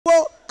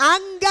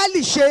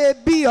Áńgẹ́lì ṣe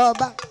bí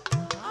ọba.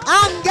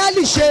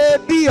 Áńgẹ́lì ṣe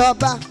bí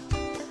ọba.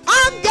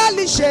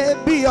 Áńgẹ́lì ṣe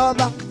bí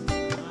ọba.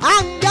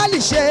 Áńgẹ́lì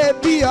ṣe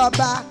bí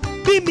ọba.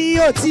 Bí mi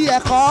ò tiẹ̀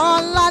kọ́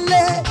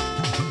lálé,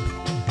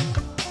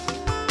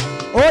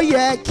 ó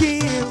yẹ kí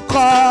n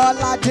kọ́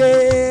ládé.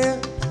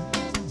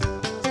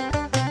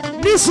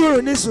 Ní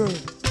sùúrù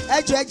ẹ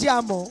jẹ́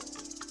àmọ́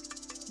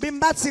bí n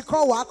bá ti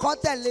kọ́ wàá kọ́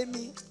tẹ̀lé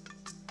mi,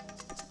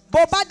 bó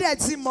bá dẹ̀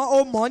ti mọ̀ ó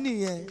mọ̀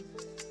nìyẹn.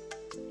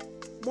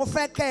 Mo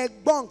fẹ́ kẹ́ ẹ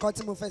gbọ́ nǹkan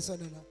tí mo fẹ́ sọ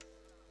nínú.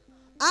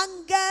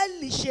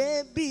 Áńgẹ́lì ṣe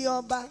bí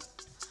ọba.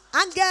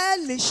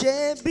 Áńgẹ́lì ṣe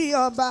bí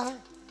ọba.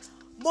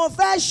 Mo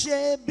fẹ́ ṣe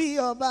bí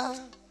ọba.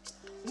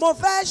 Mo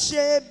fẹ́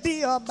ṣe bí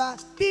ọba.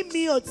 Bí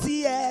mi ò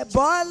tiẹ̀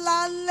bọ́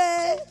lálé,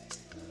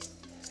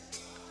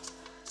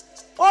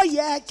 ó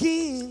yẹ kí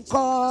n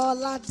kọ́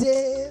ládé.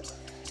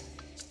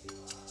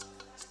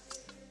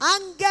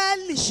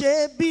 Áńgẹ́lì ṣe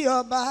bí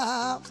ọba.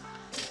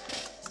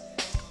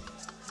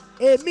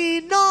 Èmi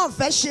náà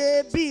fẹ́ ṣe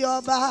bí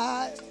ọba.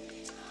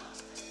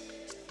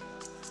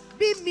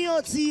 Bí mi ò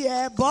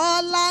tiẹ̀ bọ́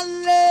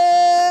lálé,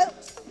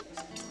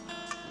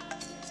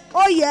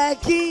 ó yẹ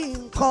kí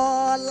n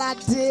kọ́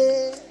ládé.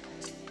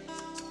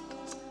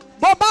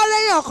 Bó bá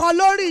réyàn kan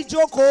lórí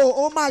ìjókòó,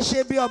 ó máa ṣe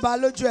bí ọba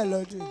lójú ẹ̀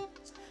lọ́dún.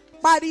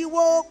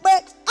 Pariwo pé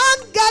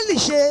áńgẹ́lì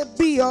ṣe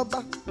bí ọba.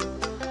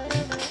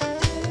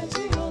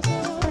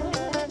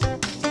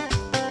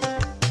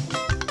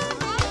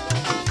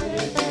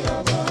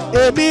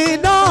 Èmi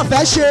náà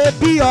fẹ́ ṣe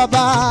bí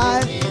ọba.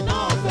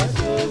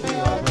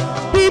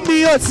 Bí mi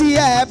ò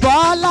tiẹ̀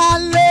bọ́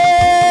lálé,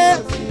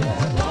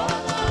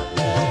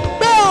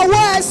 gbé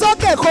ọwọ́ ẹ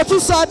sókè kó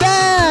tún sọ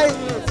bẹ́ẹ̀.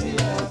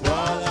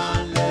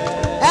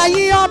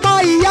 Ẹ̀yin ọmọ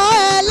ìyá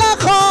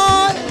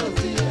ẹlẹ́kọ̀ọ́,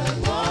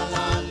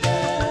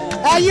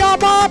 ẹ̀yin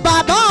ọmọ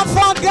bàbá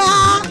fọ́gá,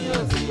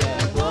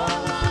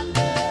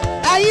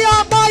 ẹ̀yin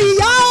ọmọ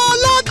ìyá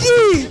olódì,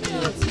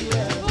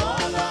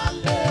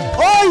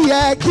 ó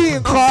yẹ kí n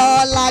kọ́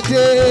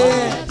ládé.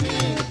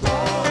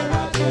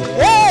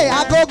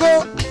 Agogo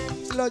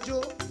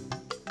lọ́jọ́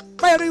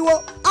pẹ̀riwo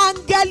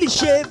áńgẹ́lì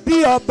ṣe bí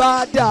ọba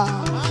dà.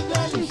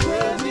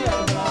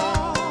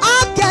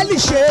 Áńgẹ́lì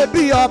ṣe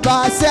bí ọba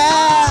sẹ́.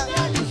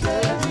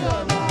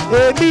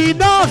 Èmi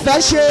náà fẹ́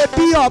ṣe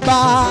bí ọba.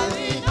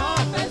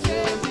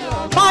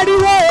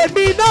 Pariwo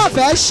èmi náà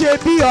fẹ́ ṣe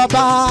bí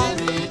ọba.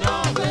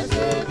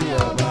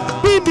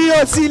 Bí mi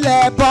ò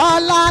tilẹ̀ bọ́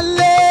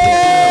lálé,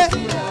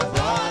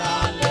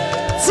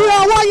 tí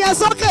ọwọ́ yẹn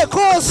sókè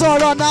kó o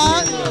sọ̀rọ̀ náà.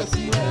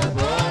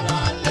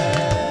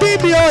 Bí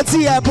mi ò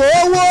tiẹ̀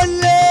bówó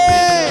lé,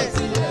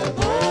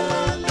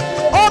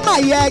 ó mà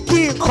yẹ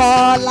kí n kọ́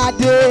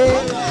ládé.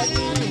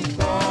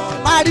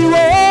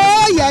 Pariwo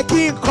ó yẹ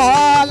kí n kọ́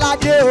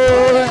ládé o.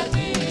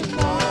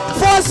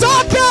 Fò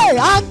sókè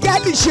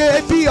áńgẹ́lì ṣe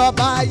bí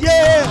ọba yé.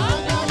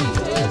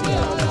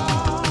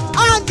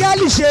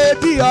 Áńgẹ́lì ṣe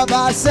bí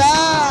ọba sẹ́.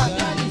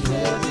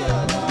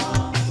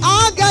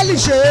 Áńgẹ́lì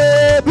ṣe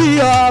bí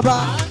ọba.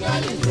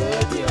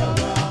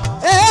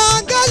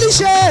 Áńgẹ́lì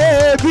ṣe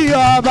bí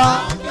ọba.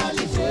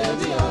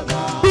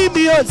 Bí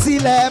mi ò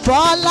tilẹ̀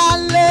bọ́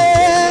lálé,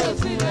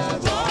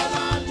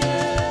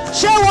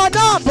 ṣé wọn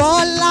náà bọ́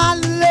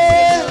lálé?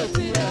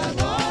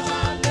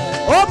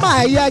 Ó mà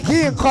yẹ kí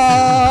n kọ́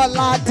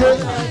ládé.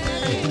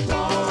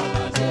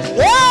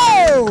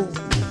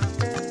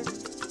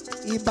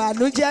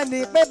 Ìbànújẹ́ ni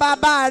pé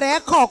bàbá rẹ̀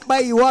kàn pé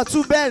ìwọ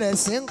tún bẹ̀rẹ̀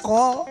sí ń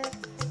kọ́.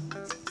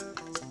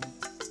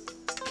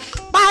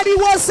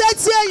 Pariwo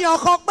sétí èèyàn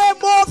kan pé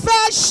mo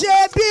fẹ́ ṣe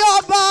bí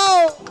ọba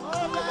o.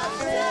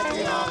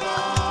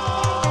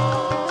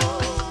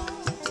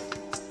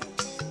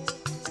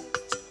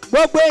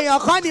 Gbogbo èèyàn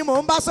kan ni mò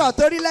ń bá sọ̀rọ̀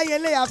torí lẹ́yìn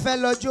eléyà fẹ́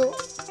lọ́jọ́.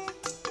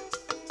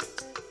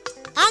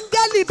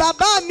 Áńgẹ́lì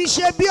bàbá mi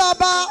ṣe bí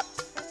ọba.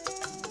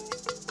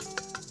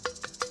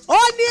 Ó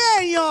ní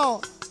èèyàn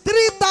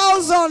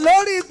 3,000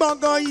 lórí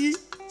gbọ̀ngàn yìí.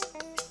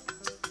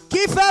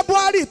 Kí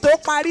February tó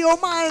parí, ó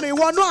máa rìn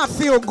wọnú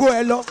ààfin ògo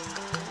ẹ̀ lọ.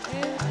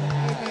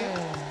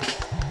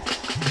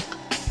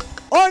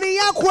 Orin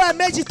yẹn kú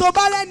ẹ̀ẹ̀mejì tó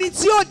bá rẹ́ni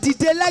tí ó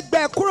dìde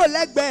lẹ́gbẹ̀ẹ́ kúrò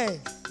lẹ́gbẹ̀ẹ́.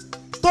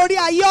 Torí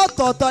ayé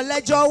ọ̀tọ̀ọ̀tọ̀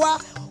lẹ́jọ́ wá.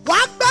 Wà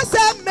á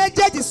gbẹ́sẹ̀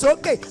méjèèjì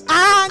sókè.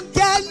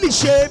 Áńgẹ́lì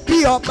ṣe bí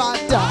ọba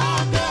dà.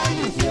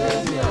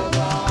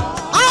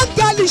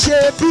 Áńgẹ́lì ṣe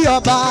bí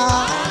ọba.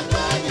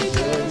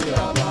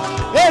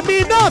 Èmi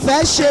náà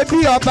fẹ́ ṣe bí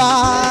ọba.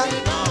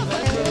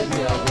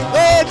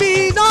 Èmi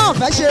náà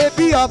fẹ́ ṣe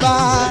bí ọba.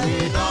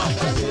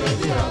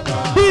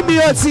 Bí mi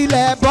ò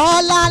tilẹ̀ bọ́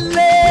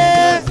lálé.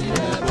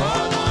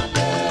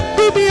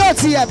 Bí mi ò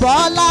tilẹ̀ bọ́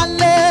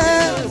lálé.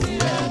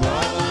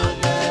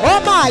 Ó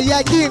mà yẹ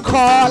kí n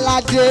kọ́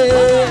ládé.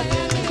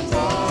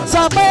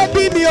 Sọ pé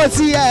bí mi ò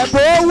tiẹ̀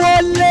bówó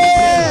lé.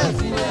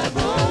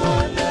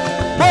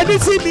 Mo ní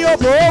tí mi ò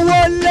bówó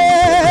lé.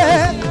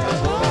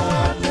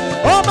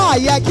 Ó mà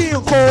yẹ kí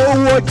n kó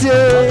owó dé.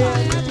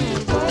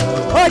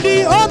 Ó ní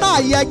ó mà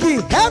yẹ kí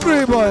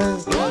everybody.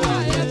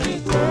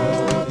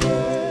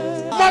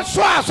 Mo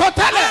sọ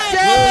àsọtẹ́lẹ̀.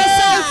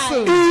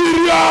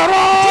 Ìrì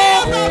ọ̀rọ̀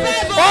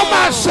ó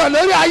máa sọ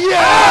lórí ayé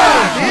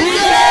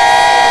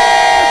ẹ̀.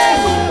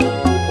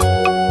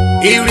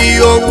 ìrì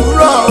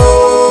òwúrọ̀ o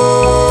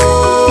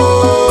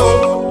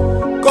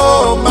kó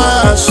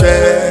máa ṣẹ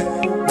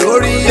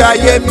lórí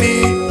ayé mi,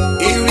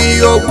 ìrì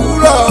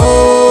òwúrọ̀ o.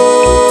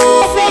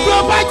 Ọ̀fọ̀dọ̀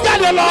bá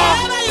jáde lọ,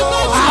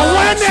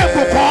 àwọn ẹni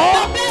ìbùkún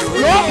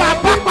ló máa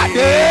bá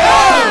pàdé.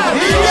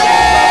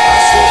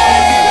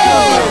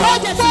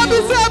 Fọ́bí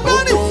fẹ́ bá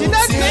rìn sí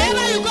lẹ́gbẹ̀ẹ́.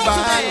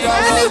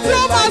 Ẹni tí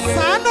ó máa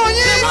ṣàánú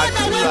yín.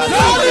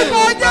 Lórí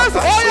mọ Jésù,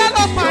 ó yẹ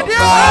lọ pàdé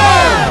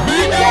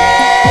o.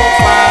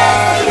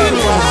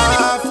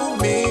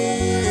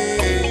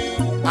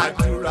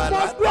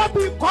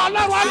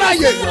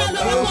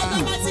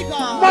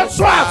 Mo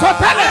sọ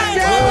àsọtẹ́lẹ̀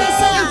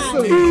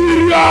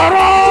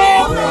ìyọ̀rọ̀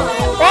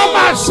ó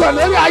máa sọ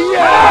lórí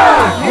ayé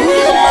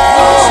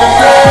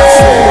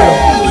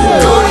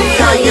lórí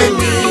ayé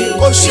mi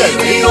ó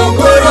ṣẹ̀lẹ̀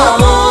òwúrọ̀.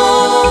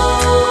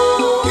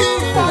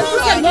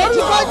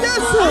 Lórúkọ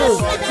Jésù,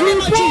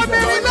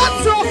 ìbomi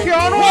láti òkè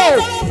ọ̀run.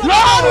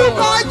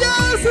 Lórúkọ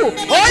Jésù,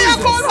 ó yẹ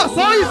kó rọ̀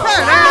sórí ìfẹ́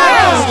rẹ̀.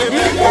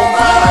 Ó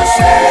máa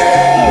ṣẹ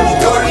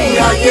lórí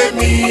ayé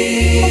mi,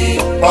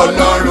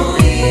 Ọlọ́run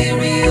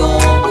ìrì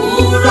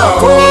òwúrọ̀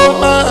ó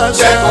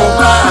jẹ́ kó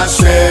máa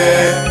ṣẹ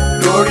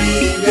lórí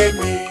ilé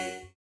mi.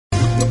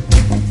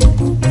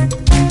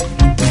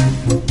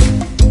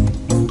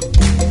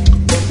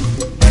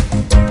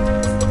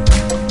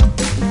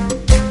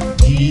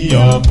 Kí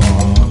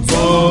ọkàn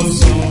tó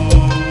sùn,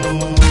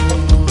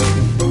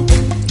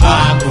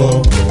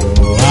 àkókò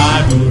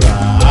àdúrà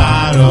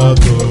àárọ̀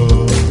tó,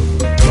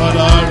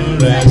 Ọlọ́run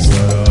rẹ̀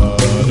sọ̀rọ̀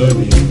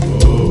lónìí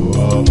kó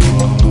ọmọ.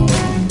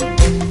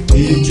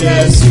 Bí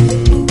Jésù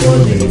kò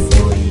lè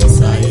fòye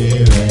sáyé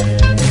rẹ̀.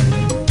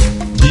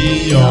 Kí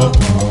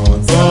ọkàn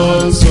tó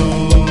sùn,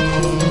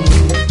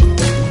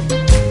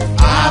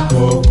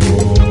 àkókò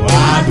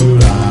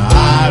àdúrà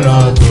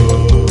àárọ̀ tó,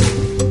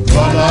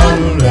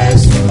 Ọlọ́run rẹ̀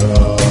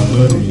sọ̀rọ̀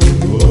lónìí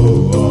kó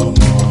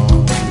ọmọ.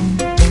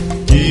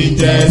 Kí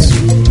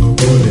Jésù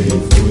kò lè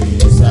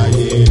fòye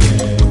sáyé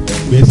rẹ̀.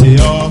 Gbèsè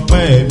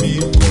ọpẹ́ mi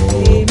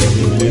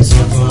kò lè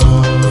san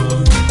tán.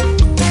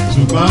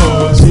 Ṣùgbọ́n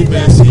ó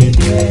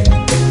síbẹ̀síbẹ̀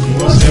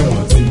wọ́n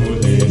ṣẹ̀wọ̀n tí mo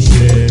lè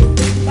ṣe.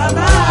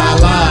 Bàbá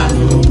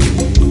aláàánú mi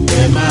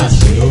ẹ má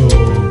ṣe ó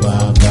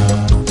bàbá.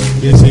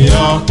 Gbèsè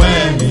ọpẹ́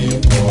mi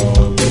kò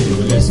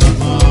lè san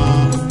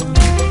tán.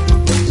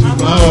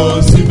 Ṣùgbọ́n ó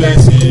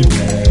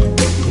síbẹ̀síbẹ̀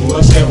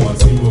wọ́n ṣẹ̀wọ̀n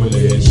tí mo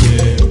lè ṣe.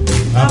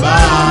 Bàbá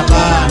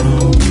aláàánú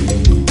mi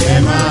ẹ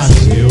má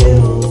ṣe ó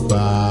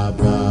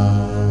bàbá.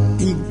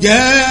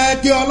 Ǹjẹ́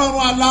kí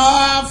Ọlọ́run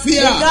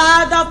àlàáfíà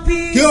God of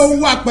peace, kí ó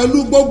wà pẹ̀lú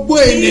gbogbo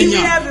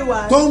ènìyàn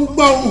tó ń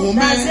gbọ́ ohùn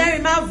mi that's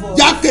hearing my voice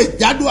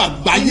jákèjádò in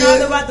àgbáyé.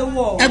 all over the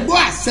world. Ẹgbọ́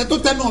àṣẹ tó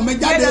tẹnu ọmọ Hear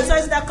jáde. the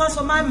voice that comes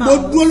from my Mo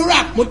mouth. dúró lórí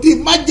àpótí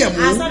májẹ̀mú.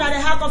 I saw that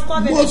the heart of Mo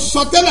covenant.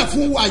 sọ tẹ́lẹ̀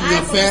fún wa I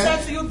àyànfẹ́.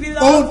 prophesy to you,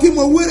 Ohun beloved. tí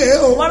mo wí rèé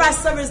o. What I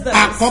say is this.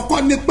 Àkọ́kọ́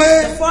ni pé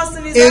The first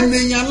thing is that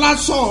ènìyàn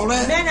lásán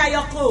rẹ men are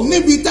your clothes.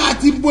 níbi tá a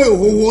ti bo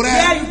ìhòòhò rẹ.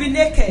 There you be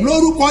naked.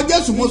 Lórúkọ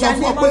Jésù mo In sọ the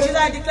fún ọ name pé of Jesus,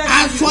 I declare to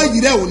aṣọ you.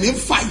 yìí rẹ ò ní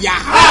fàyà.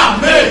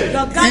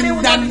 Your garment In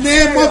will the not be name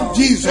tear of off.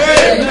 Jesus.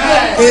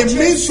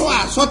 Èmi sọ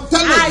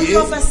àsọtẹ́lẹ̀ I yìí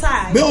prophesy.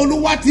 pé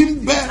Olúwa ti ń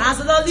bẹ As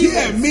the Lord tí lives,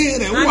 ẹ̀mí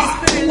rẹ̀ and wà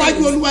the Spirit níwájú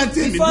lives. Olúwa tí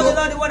èmi Before dó. the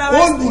Lord, what I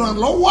was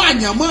Olùrànlọ́wọ́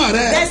àyànmọ́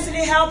rẹ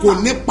Destiny helper.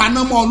 kò ní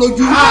panamọ́ lójú.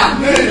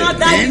 will not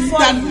die In before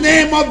the you.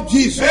 name of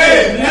Jesus.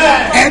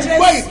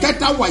 Ẹgbẹ́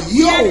ìkẹta wà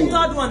yìí Hear o. the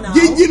third one now.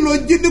 Jíjí ló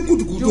jí ní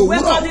kùtùkùtù You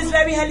wake òwúrọ̀. up this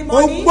very early Ó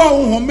morning. gbọ́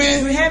ohùn mi.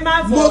 You hear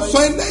my Mo voice. sọ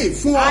eléyìí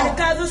fún ọ. I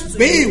declare this to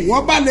Bí you.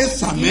 ìwọ bá lè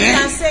sàmì. You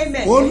can say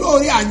amen.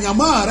 Olórí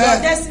àyànmọ́ rẹ.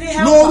 Your destiny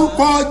helper.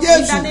 Lórúkọ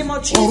Jésù. In the name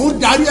of Jesus. Ọ̀run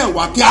darí ẹ̀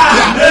wá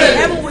kíákíá.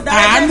 Heaven will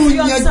direct Àánú them to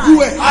your yanjú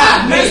ẹ̀.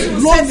 side. Mercy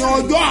will Lónìí set you.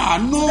 ọjọ́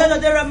àánú. Today the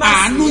day of mercy.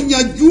 Àánú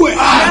yanjú ẹ̀.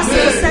 Mercy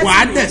will set Wà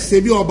á you. dẹ̀ ṣe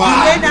bí ọba.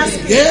 reign as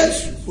king.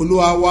 Jésù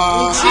Olúwa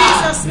wa. In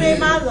Jesus' name,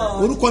 my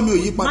Lord. Orúkọ mi ò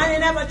yí My padà. name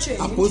never changed.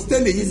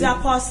 Àpọ́stélì yìí He's ni the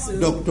apostle.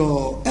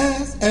 Dr.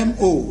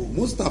 S.M.O.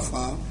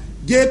 Mustapha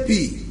J.P.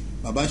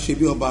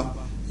 Babasebioba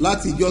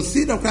láti ìjọ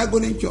Seed of Christ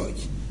Golden Church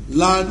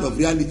Land of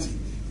Reality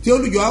tí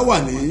olùjọ á wà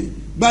ní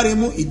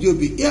Gbáremú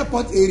Ìdíòbí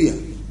Airport area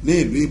ní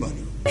ìlú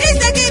Ìbàdàn.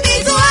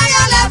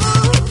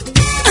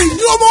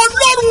 ẹ̀yin ọmọ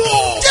Ọlọ́run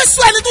o. Jésù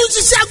ẹni tó ń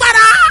ṣiṣẹ́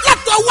agbára.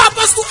 Látọwọ́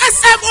apọ́sítù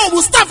S.M.O.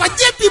 Mustapha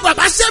J.P.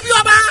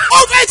 Babasebioba. Ó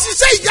fẹ́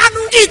ṣiṣẹ́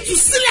ìyanu,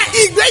 ìtúsílẹ̀,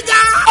 ìgbéga,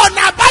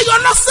 ọ̀nà àbáyọ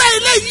lọ́sẹ̀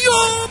eléyìí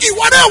o.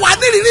 Ìwọ náà wà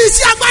nírìírí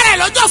iṣẹ́ agbára ẹ̀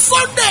lọ́jọ́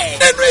Sunday.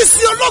 Nínú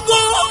ìsìn ológo,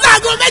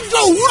 láago 8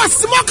 òwúrọ̀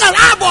sí 11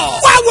 àbọ̀.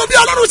 Wá wo bí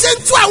Ọlọ́run ṣe ń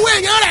tú àwọn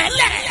èèyàn rẹ̀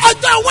lẹ̀.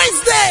 Ọjọ́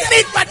Wednesday ní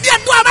ìpàdé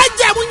ẹ̀dùn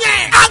àbájẹ̀mú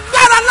yẹn.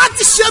 Agbára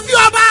láti ṣe bí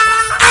ọba.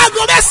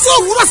 Aago 9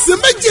 òwúrọ̀ sí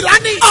 12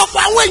 ní. Ọ̀pọ̀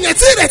àwọn èèyàn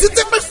tí ìrètí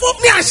ti pín fún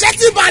ní àṣẹ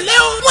ti balẹ̀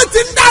o. Wọ́n ti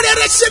ń dáre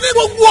rẹ̀ ṣe ní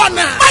gbogbo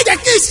ọ̀nà. Má jẹ́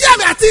kí iṣẹ́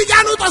àmì àti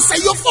ìyanu tọ̀sẹ̀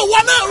yóò fowó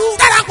náà rú.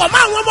 Darapọ̀ mọ́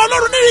àwọn ọmọ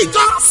Ọlọ́run nínú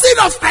ìjọ Seed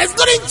of Christ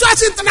Golden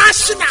Church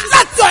International.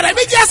 Láti ọ̀rẹ́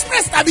méjì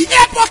express tàbí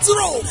airport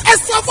road. Ẹ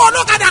sọ fún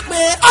ọlọ́kadà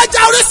pé ọjà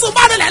Orísun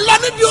bá rẹ̀ lọ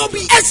níbi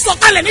òbí. Ẹ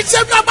sọ̀kalẹ̀ ní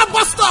ṣẹ́bí ọba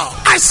bus stop.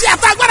 Àṣẹ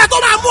àtàgbàdà tó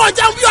máa mú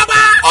ọjà bí ọba.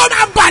 Ó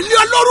máa bàlẹ́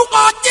ọ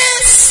lórúkọ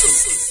Jésù.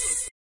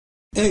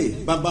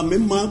 Bàbá mi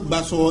máa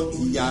gbaṣọ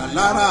ìyà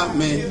lára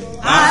mi.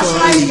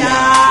 Aṣọ ìyà,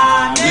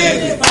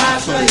 méjì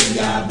fàṣọ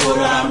ìyà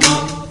bóra mọ́.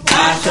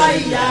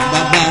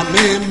 bàbá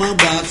mi má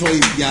gbà sọ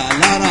ìjà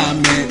lára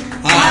mi.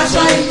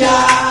 Aṣọ ìyá,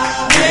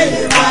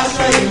 mélòó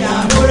aṣọ ìyá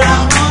múra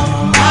mọ́.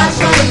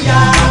 Aṣọ ìyá,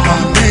 bàbá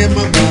mi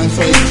má gbà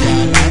sọ ìjà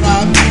lára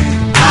mi.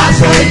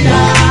 aṣọ ìyá,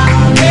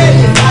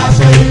 mélòó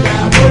aṣọ ìyá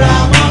múra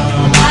mọ́.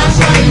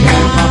 Aṣọ ìyá,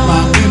 bàbá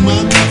mi má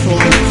gbà sọ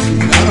òṣì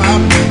lára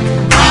mi.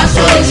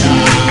 aṣọ òṣì,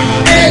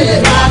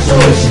 mélòó aṣọ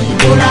òṣì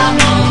múra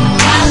mọ́.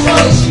 Aṣọ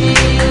òṣì.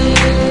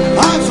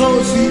 aṣọ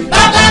òṣì.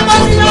 Bàbá mo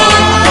ti lọ.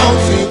 aṣọ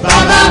òṣì.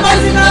 Bàbá mo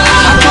ti lọ.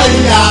 aṣọ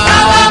ìyá.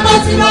 Bàbá mo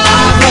ti lọ.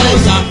 aṣọ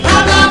ìyá.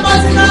 Bàbá mo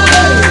ti lọ.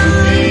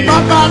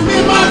 bàbá mi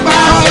má gbà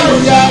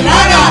ìyá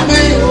lára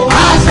mi.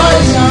 aṣọ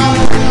ìyá.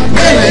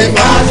 mélòó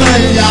bá aṣọ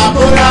ìyá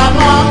bóra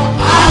mọ́.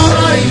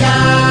 Aṣọ ìyá.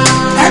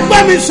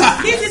 ẹgbẹ́ mi sà.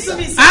 Listen to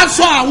me, sir.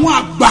 aṣọ àwọn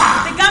àgbà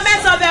The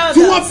garments of tí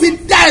elders. wọ́n fi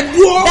dá ẹ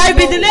dúró. There will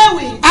be delay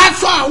with.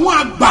 aṣọ àwọn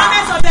àgbà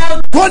Garments of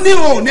elders. tó ní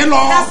òní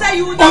lọ. That say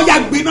you will not- ọ̀yà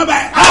gbiná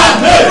bẹ́ẹ̀.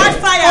 Catch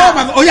fire.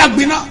 ọ̀yà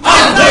gbiná.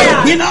 Fire.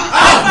 gbiná.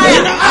 Fire.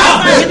 gbiná.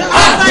 Fire.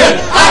 gbiná. Fire.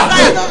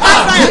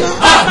 Fire.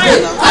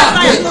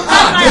 Fire.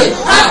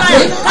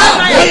 Fire.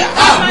 Fire.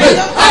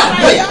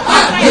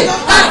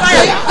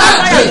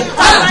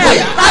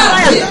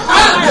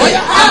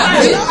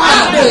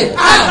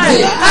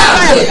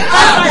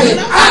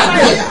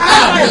 Fire.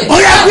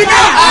 ọ̀yà gbiná.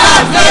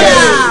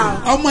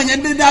 ọmọ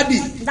yẹn dé dáàdì.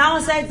 That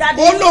one said that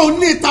ó lóun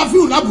ní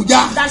ìtàfíù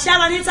l'Àbújá. that she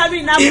had an interview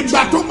in Abuja.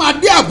 ìgbà tó máa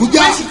dé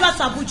Àbújá When she got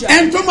to Abuja,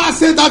 ẹni tó máa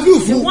ṣe ìtàfíù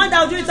the fún one that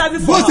would do interview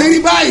bó for ṣe rí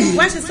her, báyìí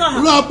when she saw her,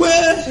 lọ pé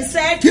he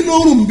said, kí ló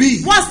rùn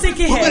bí what's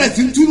sticking wọ́n bẹ̀rẹ̀ here?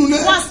 sí túnú lé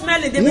What's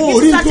smelling? They wọn ò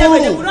begin rí to search tó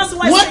everywhere. They could not see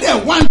what wọ́n is dẹ̀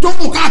smelling. wá tó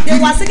mú They káàkiri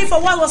were seeking for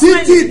what was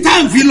títí smelling.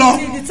 time fi lọ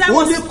Till the time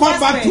wọ́n was ní come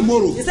back spent.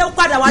 tomorrow He said,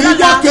 padà wá níjọ́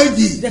lọ́la.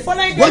 kejì The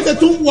following wọ́n day, ṣe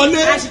tún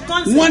wọlé and she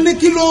comes in. wọ́n ní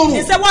kí ló rùn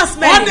He said, what's wọ́n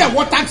smelling? dẹ̀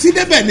wọ taxi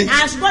débẹ̀ ni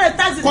And she got a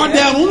taxi.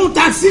 kọ̀dẹ̀ rúnú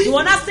taxi They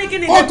were not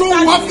sticking in ó the tún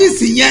wọ taxi.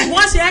 ọ́fíìsì yẹn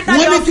Once she entered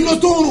wọ́n the ní kí ló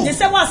tó office, rùn they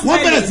said, what's wọ́n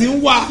smelling? bẹ̀rẹ̀ sí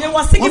ń wá They were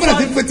wọ́n sticking bẹ̀rẹ̀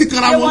sí for- fetí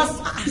kanra they wọn was-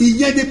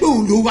 ìyẹn ni pé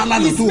òun ló wá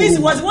lánàá His tó face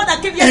rùn was the one that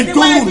came ẹ̀ yesterday tó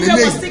while rùn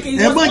everywhere was lélẹ̀ sticking.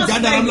 ẹ̀ He má was not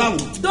jáde ara smelling.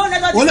 láwùn Don't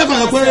let her ó lẹ́fọ̀ọ́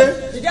sọ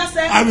pé They just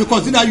said, I will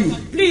consider you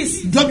please,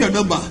 drop your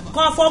number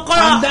come for call.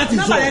 and that is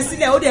Number all rẹ̀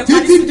sílẹ̀, ó dẹ̀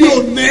parí títí di sílẹ̀.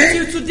 òní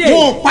Till today.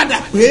 wọn ò padà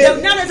pé They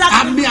will never exactly-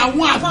 àmì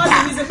àwọn àgbà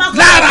Because it is a mark of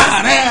lára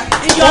rẹ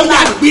in your ó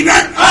yà life. gbiná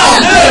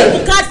You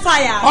catch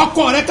fire.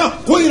 ọkọ rẹ kan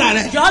kóyìnra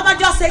rẹ Your husband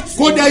just said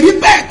kò to dẹ̀ rí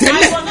bẹ́ẹ̀ I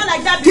tẹ́lẹ̀ was not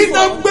like that kí before.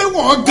 náà gbé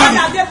wọ́n gan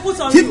What have they put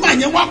on tí you? màá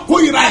yẹn wá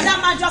kóyìnra And ẹ̀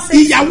that man just said,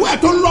 ìyàwó ẹ̀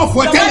tó ń lọ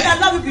fún ẹ The one that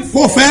tẹ́lẹ̀ love you kò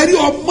before. fẹ́ rí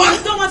ọmọ I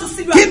don't want to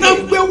see you kí again. náà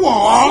gbé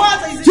wọ́n What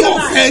is tí your ò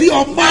life? fẹ́ rí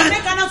ọmọ And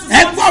they cannot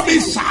support ẹgbọ́n mi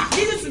you. sà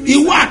Listen to me,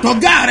 ìwọ sir.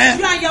 àtọ̀gá rẹ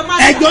You and your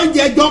mother. ẹjọ́ ń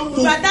jẹ ẹjọ́ ń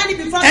mu You are dining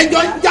before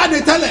ẹjọ́ ń you. jáde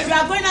tẹ́lẹ̀ You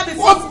are going out ó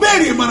before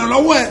béèrè ìmọ̀ràn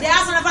lọ́wọ́ ẹ̀ They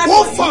ask for advice ó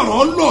from you.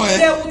 fọ̀rọ̀ lọ ẹ̀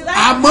They would like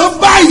àmọ́ to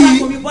báyìí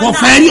for me, but kò now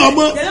fẹ́ rí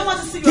ọmọ they don't want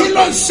to see you kí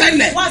ló again.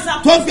 ṣẹlẹ̀ What's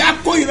up? tó fi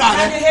akóyìnra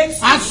rẹ And they hate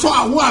you. aṣọ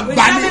àwọn àgbà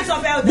ni Garments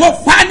of elders. mo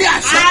pa ní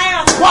àṣẹ I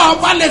am- wọ́n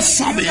ọba lè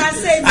sọ mi You can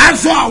say me.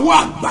 aṣọ àwọn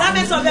àgbà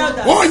Garments of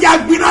elders. ó yà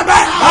gbiná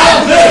bẹ́ẹ̀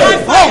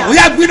Fire. ó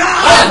yà gbiná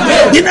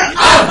gbiná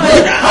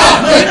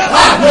gbiná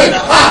gbiná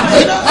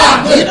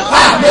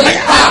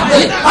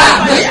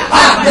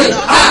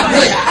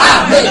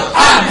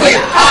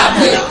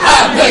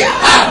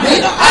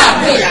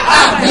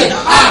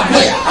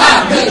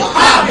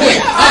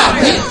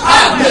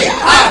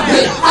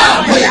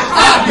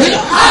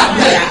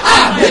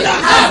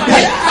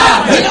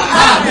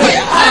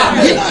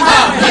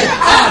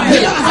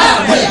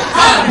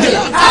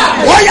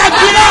ó yà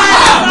gbiná.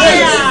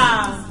 Fire.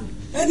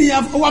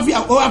 ẹnìyàn ó wá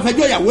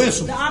fẹjọ́ ìyàwó ẹ̀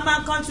sùn The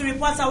man come to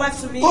report her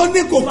wife to me. ó ní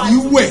kò kì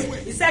í wẹ̀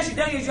He said she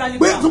don't usually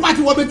pé tó go. bá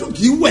ti wọ bẹ tó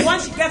kì í wẹ̀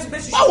Once she gets to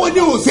bed, she báwo ni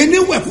o ṣe ní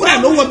wẹ̀ fúnra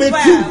ẹ̀ ló wọ bẹ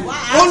tù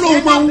ó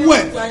lóun máa ń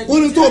wẹ̀ ó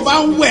ní tó o bá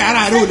ń wẹ̀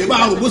ara rẹ̀ ò lè bá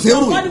rò bó ṣe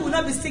Your rùn body will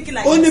not be sticky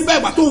like ó ní this. bẹ́ẹ̀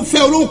gbà tó ń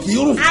fẹ́ olóhùn kì í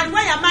rùn And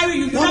when you're married,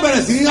 you do wọ́n not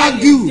bẹ̀rẹ̀ sí í be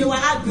ágíù They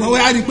were arguing.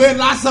 wọ́n wá rí i pé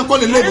lásán kọ́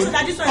lè lébo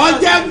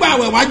ọjọ́ gbà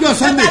wẹ̀ wájọ́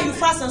sunday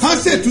wọ́n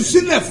ṣètú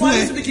sílẹ̀ fún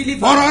ẹ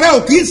ọ̀rọ̀ rẹ̀ ò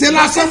kì í ṣe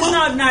lásán mọ́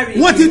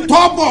wọ́n ti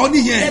tọ́ bọ̀ ọ́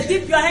nìyẹn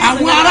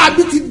àwọn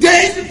arábí ti dé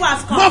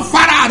mọ́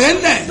fara rẹ̀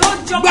lẹ̀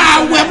gba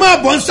àwẹ̀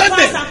mọ́ bọ̀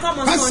sunday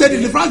wọ́n ṣe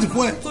deliverance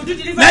fún ẹ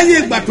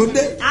lẹ́yìn ìgbà tó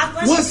dé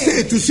wọ́n ṣe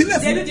ètò sílẹ̀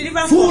fún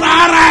fúnra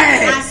ara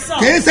ẹ̀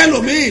kìí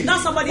sẹ́lòmíì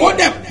ó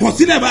dẹ̀ pọ̀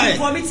sílẹ̀ báyìí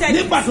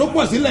nígbà tó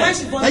pọ̀ sílẹ̀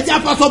ẹja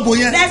fásọ bò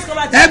yẹn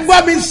ẹ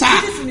gbọ́ mi sà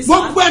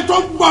gbogbo ẹ tó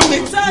ń gbọ́ mi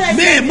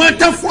mi ì mọ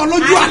tẹ́ fún ọ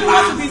lójú àlá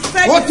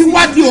ó ti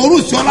wá di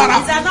òórùn sí ọ lára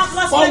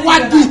ó wá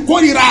di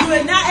ìkórira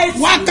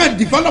wá kàn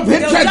develop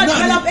hatred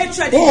náà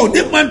ó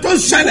ní mọ tó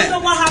ṣẹlẹ̀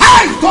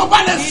káì tó bá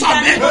lè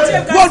sàmì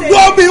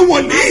gbogbo mi wò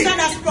ní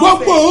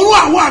gbogbo òórùn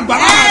àwọn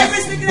àgbàrá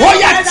rẹ̀ ó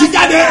yà ti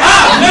jáde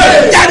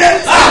jáde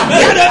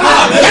jáde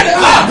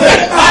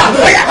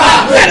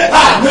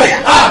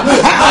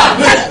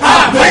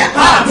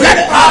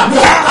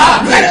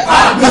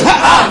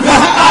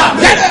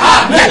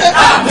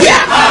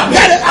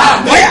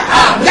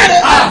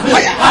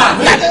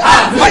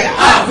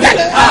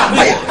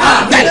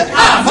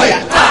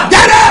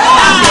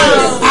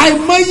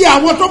àìmọye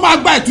àwọn tó máa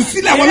gba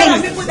ìtúsílẹ̀ wọn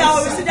lónìí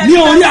ní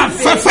orí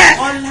afẹ́fẹ́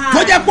tó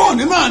jẹ́ pé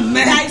òní náà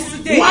nẹ́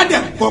wọ́n á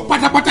dẹ̀ pọ̀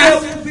pátápátá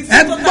ẹ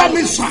gbọ́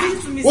mi sà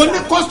minister. O ní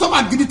kọ́sítọ́mà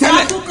gidi tẹ́lẹ̀. You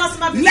have good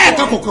customer before.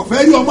 Lẹ́ẹ̀kan kò kàn fẹ́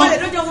rí ọmọ. But they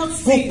don't just want to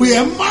Kò see pè you.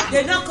 é mọ́.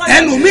 They don't call you.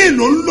 Ẹlòmíì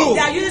ló ń lò.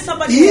 They are using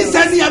somebody Kì í else.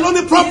 sẹ́ni yẹn ló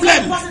ní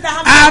problem. It's the person that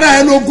has Ara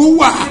ẹ̀ lógún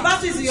wà. The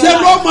battle is in your Ṣé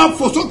life. ló máa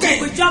fò sókè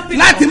We jump people.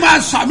 láti máa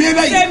sàmì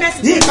eléyìí? Say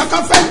message. Ní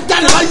kankan fẹ́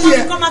jáde láyé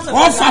ẹ̀. Come out of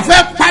Ọ̀fà your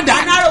fẹ́ life. padà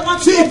An arrow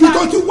wants sí to go ibi back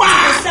tó ti wá.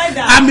 to the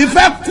sender. Àmì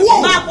fẹ́ kú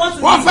ò. Mark wants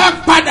to Wọ́n leave. fẹ́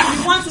padà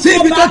He wants to sí go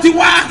ibi tó back ti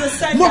wá. to the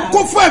sender. Mo kó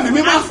fún ẹ̀mí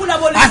mímọ́. I'm full of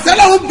Holy Spirit.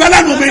 Àtẹ́lẹ́wọ̀n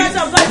bẹ́lẹ̀ nù mi. The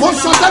presence of God is Mo in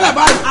my sọ heart. tẹ́lẹ̀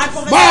báyìí. I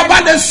prophesy Bọ́ọ̀ bá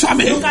now. lè sọ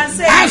mi. You can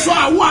say Aṣọ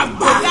àwọn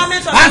àgbà. The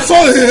garment of Aṣọ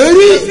God.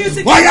 èérí. The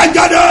physical. Wọ́yá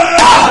jáde.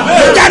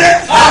 Jáde.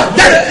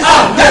 Jáde.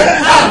 Jáde.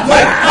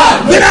 Bóyá. Bóyá.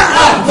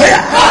 Bóyá. Bóyá.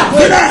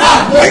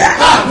 Bóyá. Bóyá.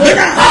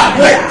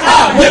 Bóyá.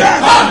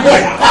 Bóyá.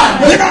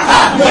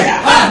 Bóyá.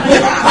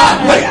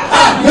 Bóyá.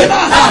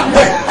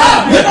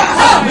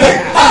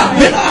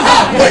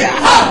 Bóyá.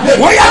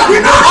 Wọ́yá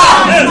bínú.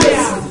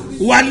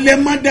 Wàlẹ̀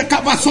mọ́dẹ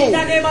kábàṣọ. In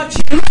the name of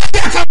Jesus.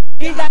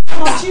 In the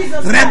name of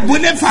Jesus.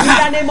 Rẹ̀bùnẹ̀ fàá. In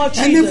the name of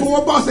Ẹni Jesus. fowó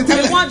bá ọ̀sẹ̀ The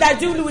tẹ́lẹ̀. one that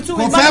deal with you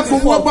Kò with fẹ́ back fowó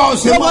before. bá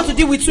ọ̀sẹ̀ Don't mọ́. want to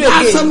deal with you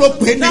Lásán ló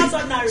pè é again. ní. That's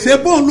ordinary. Ṣé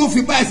bóun ló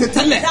fi bá ẹsẹ̀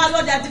tẹ́lẹ̀? That's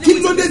what they are Kí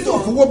dealing ló with dé you tó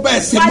before. fowó bá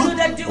ẹsẹ̀ Why mọ́? do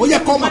they deal Ó yẹ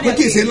with kọ́ ọmọ pé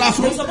kì í ṣe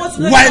lásán. You're supposed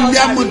to know Wà that ilé you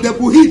are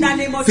amọ̀dẹ̀bù in yìí. the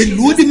name of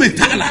Fìlúdì Jesus.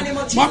 mẹ́tàlá. In the name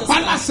of Wọ́n Jesus. pa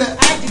láṣẹ.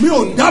 I Mi ò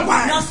decree. dábàá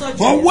ẹ̀. Not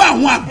surgery. Ọwọ́ àwọn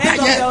End of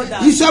àgbáyé. the order.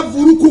 Iṣẹ́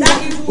burúkú.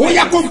 That evil Ó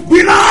yẹ kó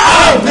gbiná.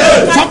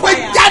 Sọ pé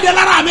jáde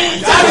lára mi.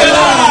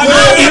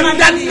 In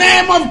the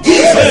name of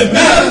Jesus.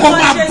 Ó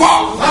máa bọ̀.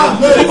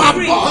 Ó máa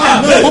bọ̀.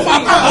 Ó máa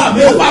bọ̀.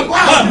 Ó máa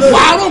bọ̀.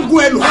 Wàá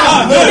rògùn ẹ̀ lò.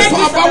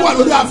 Sọ bá wà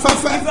lórí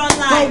afẹ́fẹ́.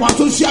 Tó wà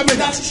tó ṣí àmì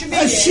dà.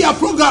 Ẹ ṣí à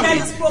program.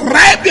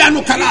 Rẹ́ẹ̀bì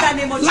ànúkàlà.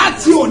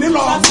 Láti òní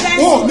lọ.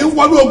 Ó ní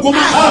wọlé ogun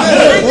mọ́.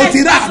 Ó ti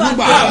rà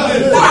àdúgbà.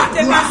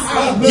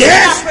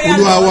 Yes.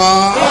 Olúwa wa.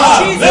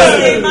 In Jesus'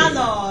 name, my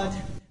Lord.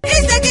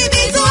 He's taking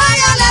me to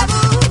higher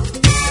level.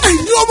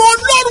 Ẹ̀yin ọmọ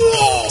Ọlọ́run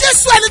o.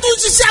 Jésù ẹni tó ń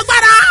ṣiṣẹ́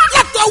agbára.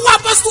 Látọ̀ wá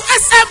Apostle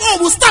SMO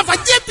Mustapha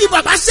JP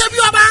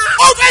Babasebioba.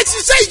 Ó fẹ́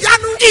ṣiṣẹ́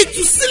ìyanu,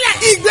 ìtúsílẹ̀,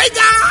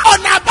 ìgbéga,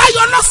 ọ̀nà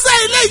àbáyọ lọ́sẹ̀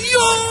eléyìí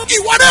o.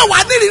 Ìwọ náà wà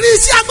nírìírí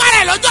iṣẹ́ agbára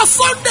ẹ̀ lọ́jọ́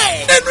Sunday.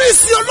 Nínú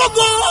ìsìn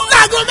ológo.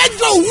 Láago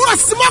 8 òwúrọ̀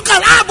sí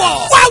 11 àbọ̀.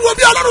 Wá wo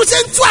bí Ọlọ́run ṣe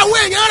ń tú àwọn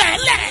èèyàn rẹ̀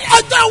lẹ̀.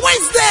 Ọjọ́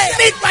Wednesday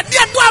ní ìpàdé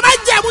ẹ̀dùn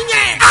àbájẹ̀mú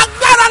yẹn.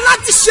 Agbára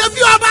láti ṣe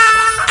bí ọba.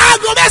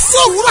 Aago 9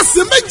 òwúrọ̀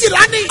sí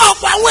 12 ní.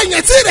 Ọ̀pọ̀ àwọn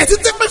èèyàn tí ìrètí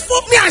ti pín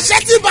fún ní àṣẹ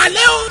ti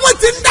balẹ̀ o. Wọ́n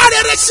ti ń dáre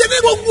rẹ̀ ṣe ní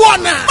gbogbo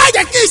ọ̀nà. Má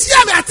jẹ́ kí iṣẹ́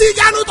àmì àti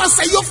ìyanu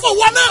tọ̀sẹ̀ yóò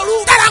fowó náà rú.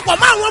 Darapọ̀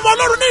mọ́ àwọn ọmọ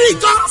Ọlọ́run nínú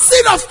ìjọ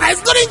Seed of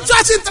Christ Golden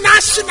Church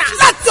International.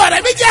 Láti ọ̀rẹ́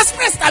méjì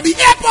express tàbí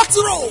airport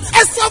road.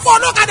 Ẹ sọ fún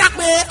ọlọ́kadà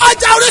pé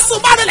ọjà Orísun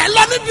bá rẹ̀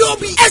lọ níbi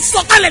òbí. Ẹ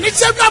sọ̀kalẹ̀ ní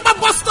ṣẹ́bí ọba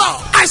bus stop.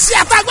 Àṣẹ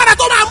àtàgbàdà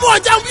tó máa mú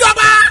ọjà bí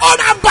ọba. Ó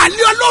máa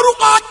bàlẹ́ ọ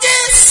lórúkọ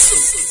Jésù.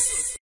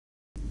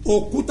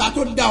 Òkúta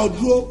tó dá ọ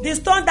dúró. The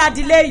stone that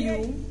delay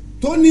you,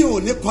 Tó ní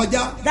òní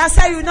kọjá. that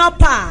say you not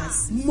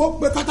pass. Mo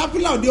pe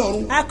caterpillar òde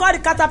ọ̀run. I call the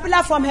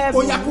caterpillar from Ó yá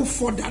heaven kó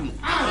fọ́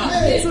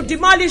dànù. to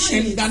demolish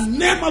In it. the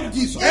name of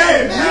Jesus.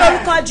 Ní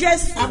orúkọ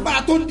Jésù.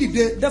 Agbára tó ń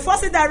dìde The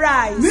forces that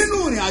rise nínú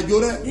ìrìn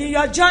àjò rẹ in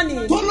your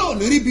journey, tó lò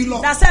ní ríbi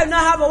lọ. that say you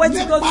not have a way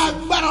to go Nípa to,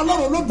 agbára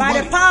Ọlọ́run by the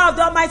Olódùmarè. power of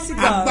the Almighty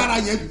God, Agbára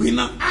yẹn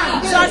gbiná.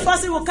 such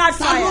forces will catch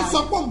Ta ló fire.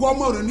 sọ pé ògo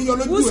ọmọ rẹ̀ níyọ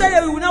Who lójú said ẹ̀?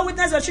 that we will not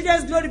witness your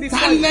children's glory before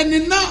Ta you?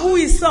 lẹni náà Who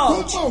is tó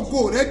such bá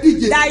ògo rẹ̀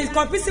díje? that is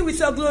competing with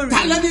your glory?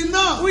 Ta lẹni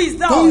náà Who is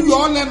tó ń yọ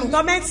ọ́ such lẹ́nu?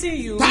 tormenting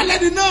you? Ta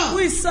lẹni náà Who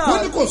is tó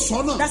ní such kò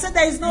sọ́nà? that said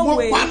there is no Mo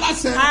way? pa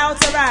láṣẹ. I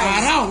authorize.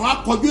 Àrà ọ̀run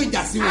akọjú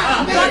ìjà sí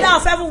wọn. Thunder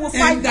of heaven will In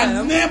fight the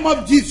them. name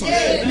of Jesus.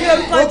 Ní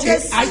orúkọ Okay,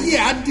 Jésù. ayé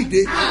á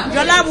dìde.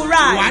 Your life will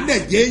Wà á rise. dẹ̀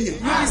jẹ́ èèyàn.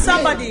 You be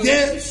somebody.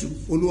 Jésù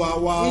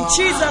Olúwa wa. In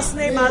Jesus'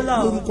 name, my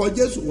Lord. Lórúkọ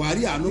Jésù wà á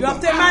rí àánú You gbà.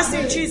 obtain mercy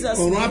in Jesus'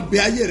 Ọ̀run name. á bẹ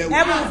ayé rẹ wò.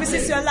 Heaven will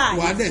visit your Wà á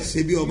life. dẹ̀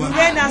ṣe bí ọba. You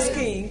reign as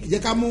king. Jẹ́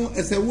ká mú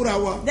ẹsẹ̀ wúrà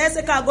wa. Let's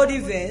take our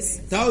golden verse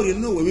Táwọn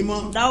nínú ìwé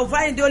mímọ́. that will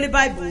find in the Holy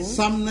Bible.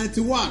 Psalm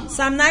 91.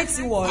 Psalm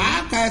 91,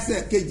 Àáka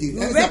ẹsẹ̀ kejì.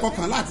 Ẹsẹ̀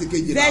kọkànlá àti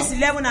kejìlá. verse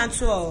 11 and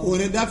 12.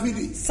 Orin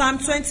Dáfídì. Psalm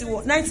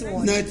 91,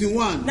 91,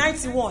 91.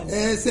 91,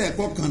 Ẹsẹ̀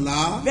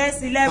kọkànlá.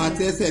 verse Àti 11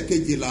 ẹsẹ̀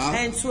kejìlá.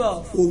 and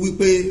 12. Ó wí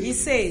pé. He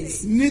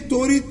says,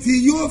 Nítorí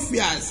tí yóò fi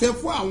àṣẹ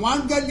fún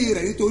àwọn áńgẹ́lì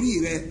rẹ̀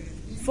nítorí rẹ̀.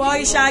 for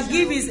he shall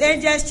give his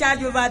angels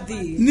charge over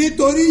thee.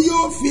 Nítorí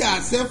yóò fi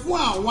àṣẹ fún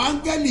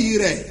àwọn áńgẹ́lì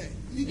rẹ̀.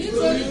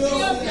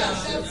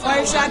 For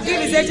he shall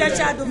give his angels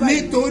charge over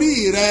you.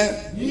 Nítorí rẹ̀.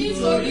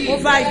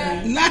 Over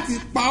you. Láti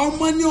pa ọ́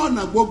mọ́ ní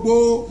ọ̀nà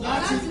gbogbo.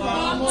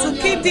 To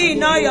keep thee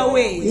in all your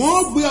ways.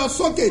 Wọ́n gbé ọ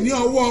sókè ní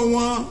ọwọ́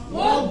wọn.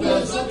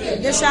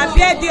 They shall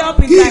bear thee up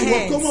in Kí their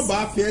ìwọ kó hands. mọ̀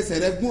bá fi ẹsẹ̀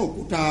rẹ gún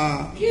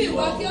òkúta.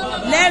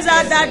 Lest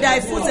thou dash thy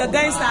foot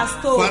against a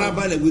stone.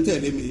 Farabalẹ̀ wí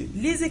tẹ̀lé mi.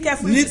 Listen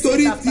carefully to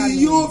Nítorí say tí after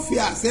me. yóò fi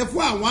àṣẹ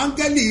fún àwọn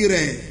áńgẹ́lì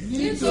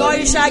rẹ̀. For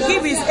he shall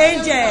give his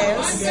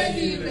angels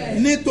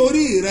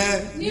Nítorí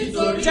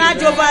rẹ̀.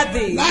 charge over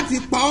thee. Láti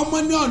pa ọ́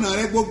mọ́ ní ọ̀nà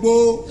rẹ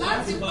gbogbo.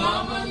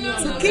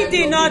 To keep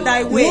thee in all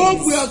thy Wọ́n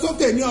ways. gbé ọ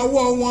sókè ní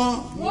ọwọ́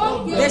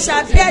wọn. They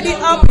shall bear thee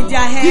up in their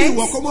Kí ìwọ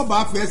hands. kó mọ̀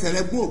bá fi ẹsẹ̀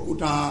rẹ gún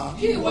òkúta.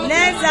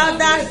 Lest thou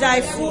dash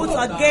thy foot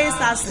against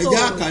a Ẹ jẹ́ stone.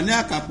 àkà ní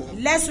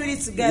àkàpọ̀. Let's read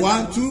it together.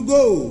 1, 2,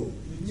 go.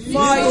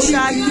 For he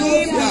shall Nítorí tí yóò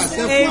give fi his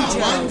àṣẹ fún àwọn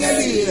angels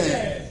áńgẹ́lì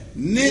rẹ̀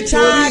nítorí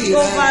charge rẹ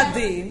over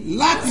thee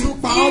láti to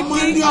pa keep ọmọ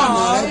thee ní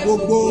ọ̀nà rẹ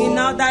gbogbo. in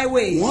all thy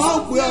ways.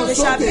 Wọ́n gbé ọ They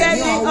shall sókè bear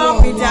ní thee ọwọ́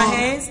up in their wọn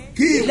hands,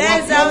 kí ìwọ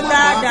lest kí thou ọmọ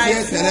dash bá fi thy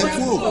ẹsẹ̀ rẹ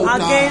fún foot òkúta.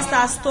 against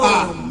a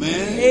stone.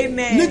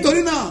 Amen.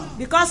 Nítorí náà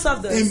Because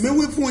of this, èmi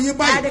wí fún yín I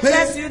báyìí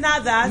declare to pé you now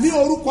that ní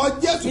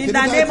orúkọ Jésù in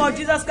the name of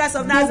Jesus Christ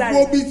of gbogbo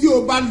Nazareth, bí tí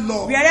o bá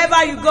lọ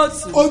wherever you go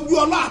to, ojú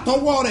ọlá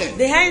àtọwọ́ rẹ̀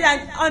the hand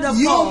and hand of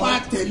yóò God máa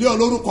tẹ̀lé ọ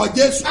lórúkọ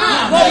Jésù.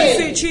 go with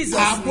you in Jesus'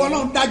 Ààbò name.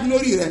 Ọlọ́run dájú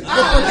lórí rẹ̀.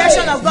 The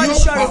protection of God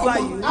is sure Yóò pa over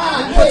ọmọ.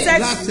 you.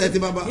 Protect Láṣẹ ti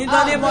bàbá. you in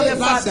the name of the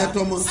Láṣẹ Father,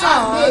 tọmọ.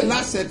 Son,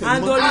 Láṣẹ ti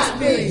and mọ́. Holy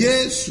Spirit.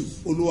 Jésù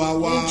Olúwa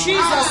wa. In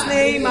Jesus'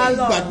 name, our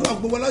Lord. Gbàdúrà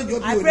gbogbo ọlọ́jọ́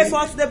bí I òní pray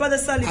for today, brother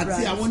àti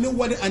celebrant. àwọn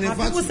oníwọ́dẹ And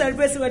people anifásitì.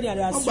 celebrating wedding Wọ́n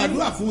anniversary.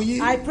 gbàdúrà fún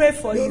yín. I pray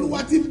for you.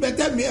 Olúwa ti ń bẹ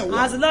tẹ́mi ẹ̀ wá.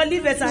 As the Lord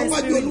live it and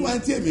Níwájú Olúwa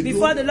tí èmi spirit. dúró.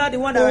 Before the Lord, the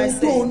one that I Ohun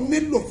tó o say.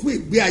 nílò fún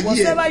ìgbé ayé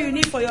Whatever ẹ̀ you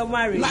need for your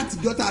marriage,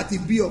 látijọ́ tá a ti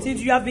bí ọ. since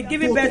you have been Kó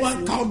given o tó birth wá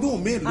ka to,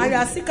 ọdún mi and you are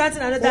lónìí. still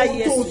counting another Ohun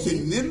year, tó o sì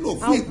nílò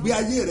fún ìgbé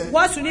ayé rẹ̀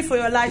what you need for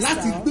your láti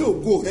lifestyle, gbé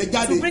ògo rẹ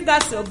jáde. to bring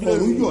out your Ọ̀run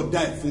glory. yóò dá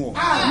ẹ̀ fún ọ.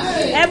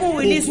 Heaven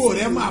will listen. Ògo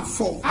rẹ máa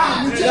fọ̀.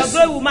 Your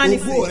glory will Ògo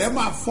manifest. rẹ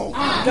máa fọ̀.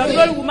 Your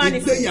glory will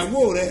manifest.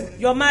 Ìgbéyàwó rẹ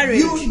Your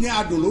marriage yóò ní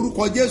adùn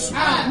lórúkọ Jésù.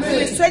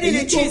 is trading Èyí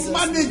in tó Jesus.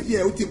 mánéjì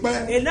ẹ̀ ó ti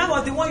pẹ́. Enough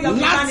of the one you have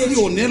been Láti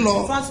managing. òní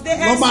lọ, From today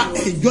lọ́ máa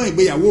henceforth, enjoy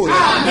ìgbéyàwó rẹ.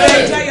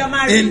 you enjoy your In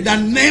marriage. the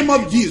name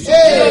of Jesus.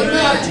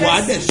 Amen. Wà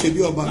á dẹ̀ ṣe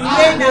bí ọba.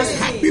 Amen.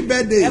 Happy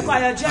birthday Ẹ kú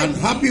àyájọ́ and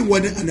ìbí. happy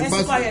wedding Ẹ sì kú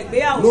anniversary. ayọ̀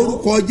ìgbéyàwó.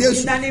 Lórúkọ Jésù,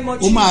 In the name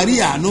of o máa rí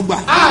àánú gbà.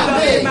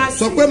 Amen.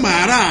 Sọ pé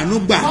màá rà àánú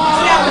gbà.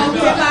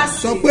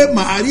 Sọ pé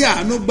màá rí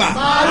àánú gbà.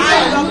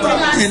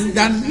 In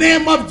the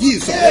name of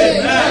Jesus.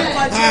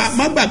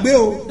 Má gbàgbé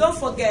o, Don't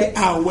forget,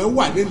 àwẹ̀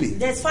wà lélẹ̀.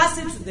 there's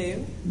fasting today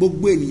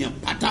Gbogbo ènìyàn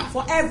pátá.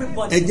 for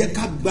everybody. Ẹ jẹ́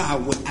ká gba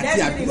àwẹ̀ àti Let's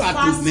be àdúrà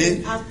tó fasting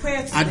mẹ́. and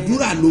prayer today.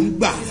 Àdúrà ló ń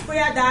gbà. It's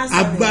prayer dance.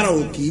 Agbára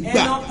ò kì í gbà.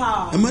 And not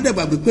power. Ẹ má dẹ̀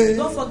gbàgbé pé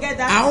Don't forget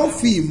that. a ó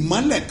fi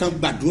ìmọ́lẹ̀ kan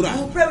gbàdúrà.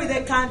 We'll pray with a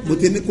Mo candle.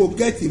 ti ní kó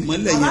gẹ́ẹ̀tì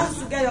ìmọ́lẹ̀ I'm yẹn. asked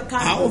to get your A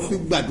candle. ó fi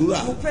gbàdúrà.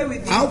 We'll pray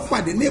with you. A ó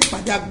pàdé ní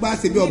ìpàdé agbára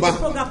ṣe bí Leave ọba. the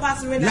program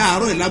passing right now.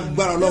 Láàárọ̀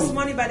ìlágbára This Ọlọ́run.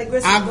 morning by the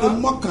grace of Aago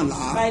God.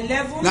 mọ́kànlá. By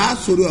 11.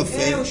 Láàsórí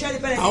ọ̀fẹ́. we'll share the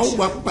benediction. A ó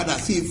wá padà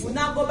sí ìfún. We'll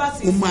now go back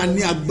to Ó it. máa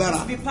ní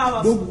agbára. It will be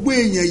powerful. Gbogbo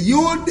èèyàn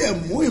yóò dẹ̀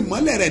mú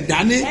ìmọ́lẹ̀ rẹ̀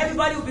dání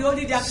Everybody will be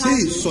holding their sí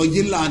candle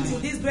ìsọjí lánàá. to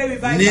this great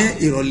revival. Ní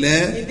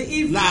ìrọ̀lẹ́ In the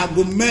evening.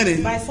 láago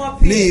mẹ́rin By 4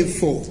 p.m. ní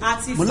Ifọ̀. At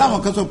Ifọ̀. Mo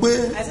láwọn kan sọ pé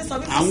I said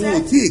some people àwọn ò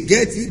said tí ì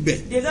gẹ́ẹ̀tì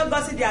ibẹ̀. they've not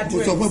gotten their Mo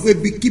address. sọ fún ẹ pé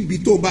ibikíbi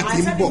tó o bá ti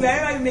I ń said bọ̀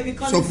wherever you may be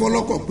coming sọ fún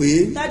ọlọ́kọ̀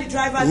pé tell the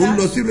driver òun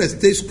lọ that sí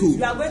restate school.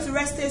 you are going to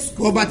rest state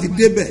school. Wọ́n bá ti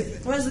débẹ̀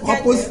Once you get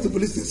opposite there,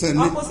 police station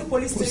ni opposite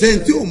police kò station.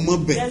 sẹ́ni tí ò mọ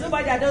bẹ̀ There's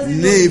nobody that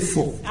doesn't ní know.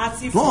 Ifọ̀. At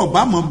Ifọ̀. Wọ́n ò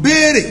bá mọ̀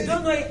béèrè You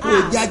don't know it. kó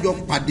o jẹ́ àjọ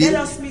pàdé Let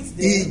us meet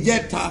there.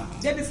 ìjẹta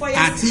Day before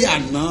àti yesterday.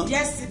 àná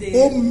Yesterday.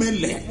 ó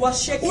mẹlẹ̀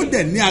Was shaking. ó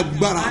dẹ̀ ní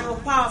agbára And was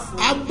powerful.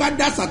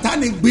 agbádá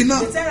Sátánì gbiná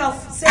The terror of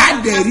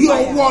Satan adẹ̀rí has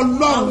fire. ọwọ́ And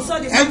Ọlọ́run we saw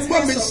the ẹgbọ́n mi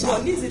manifestation sà of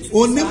God. Listen to me,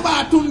 òní sir.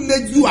 máa tún lé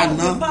ju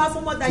àná Be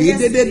powerful more than kì í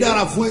dédé yesterday.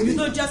 dára fún You ẹni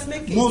don't just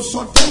make it. mo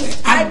sọ tẹ́lẹ̀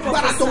I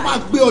agbára tó prophesy. máa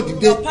gbé ọ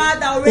dìde The power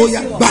that will ó raise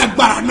yá you up. gba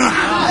agbára náà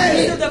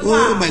Receive the oh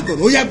power. my God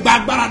ó yá gba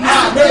agbára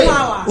náà The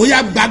power. ó yá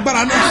gba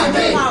agbára náà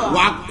The power.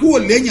 wà á kú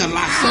òléyàn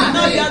lásán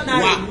Not be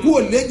ordinary. wà á kú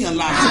òléyàn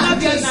lásán Not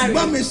be ordinary.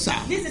 gbọ́n mi sà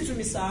Listen to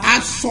me, sir.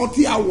 aṣọ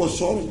tí a wọ̀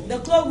sọ́run The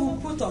clothes we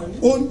put on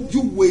ó ń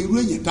júwe irú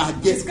èyàn tá a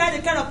jẹ́ describe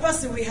the kind of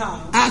person we have.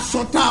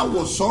 aṣọ tá a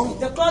wọ̀ sọ́run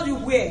The clothes you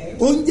wear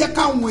ó ń jẹ́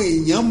káwọn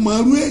èèyàn mọ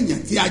irú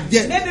èyàn tí a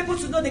jẹ́ make people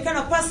to know the kind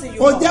of person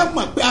you ó are. jẹ́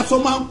mọ̀ pé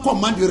aṣọ máa ń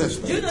command Do you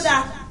respect know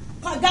that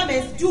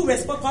garments do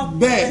respect?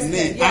 bẹ́ẹ̀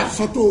ni Yeah.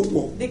 aṣọ tó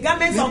wọ̀ The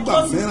garments of nígbà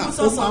clothes you mìíràn put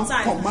ó on máa ń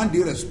sometimes command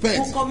respect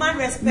will command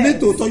respect.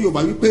 nítòótọ́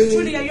Yorùbá wípé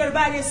Truly, your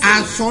Yoruba dey say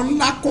aṣọ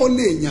ńlá kọ́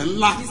lè yàn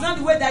ńlá it's not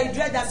the way that you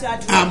dress that you are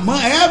dressed. àmọ́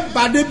ẹ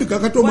bá débi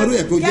kankan tó mọ irú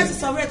ẹ̀ tó jẹ́ Get to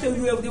somewhere to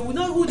you, they will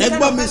know who the ẹ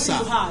kind gbọ́ of mi person sà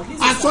you have. This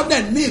is aṣọ sir.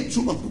 dẹ̀ ní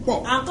ìtumọ̀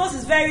púpọ̀ And cause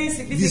is very the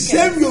significant.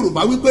 same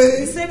Yorùbá wípé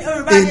The same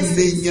Yoruba dey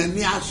say ènìyàn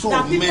ní aṣọ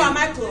that mẹ́ people are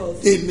my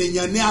clothes.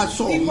 ènìyàn ní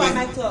aṣọ People are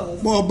my mẹ́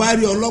clothes. bọ́ ọ bá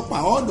rí ọlọ́pàá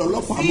ọ̀dọ̀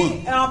ọlọ́pàá mọ̀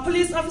See,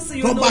 police officer,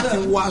 you tó know bá ti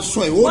them. wọ aṣọ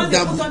ẹ̀ ó Once they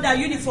dàbò put on their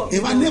uniform,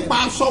 you ìwà know nípa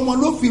them. aṣọ wọn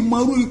ló fi mọ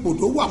irú ipò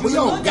tó wà You bóyá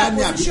know ọ̀gá their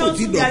ni àbí kò position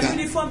tí to their dọ̀gá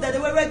uniform that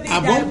they wear when they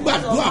àbọ̀ ń die,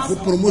 gbàdúrà or fún master,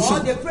 promotion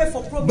or they pray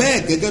for promotion. bẹ́ẹ̀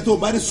gẹ́gẹ́ tó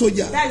bá rí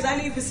sójà That is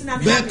only if you see an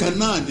bẹ́ẹ̀ army. kan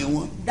náà ni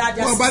wọ́n That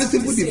just wọ́n bá rí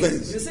civil the same.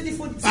 defence You see the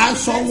food-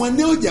 aṣọ wọn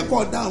ní ó jẹ́ kó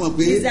dá wọn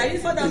pé Is their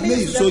uniform that ilé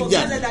makes you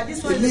ìsójà recognize that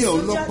this one is ilé a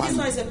soldier, ọlọ́pàá this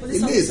one is a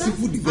police ilé officer,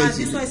 civil and defence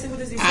this one is civil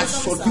defence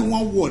aṣọ officer. tí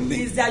wọ́n wọ̀ ní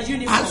Is their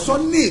uniform. aṣọ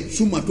ní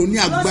ìtumọ̀ tó ní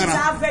agbára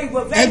Those are very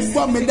good, ẹ very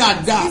gbọ́ mi significant.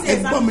 dáadáa This is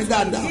ẹ gbọ́ mi exactly-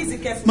 dáadáa this is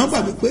careful. má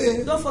gbàgbé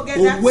pé Don't forget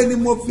that. òwe ni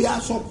mo fi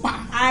aṣọ pa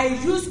I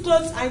use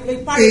clothes and a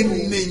parable.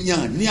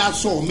 ènìyàn ní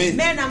aṣọ mi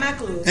Men are my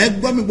clothes. ẹ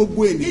gbọ́ mi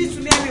gbogbo Give it ènìyàn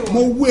to me everyone.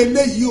 mo wú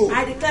eléyìí o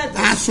I declare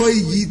this. aṣọ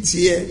iyì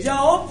tiẹ̀ Your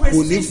own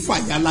kò ní prestige.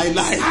 fàyà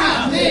láéláé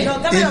Your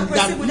government in of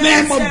prestige will the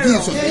never name of zero.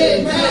 Jesus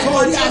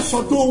sọ́ọ́rí aṣọ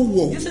tó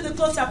wọ̀ You see the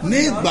clothes you are ní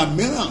putting ìgbà on.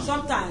 mìíràn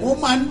Sometimes. wọ́n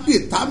máa ń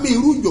dètàmì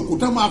irú ìjòkó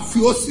tó máa fi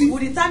ọ́ sí Will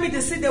determine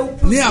the seat they will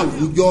put ní you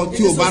àwùjọ in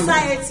tí o the bá lọ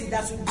society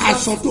that will be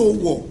aṣọ tó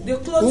wọ̀ The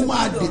clothes ó you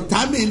máa put on.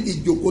 dètàmì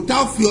ìjòkó tá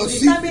a fi ọ́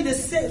sí determine the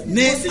safe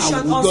ní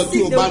position àwùjọ or tí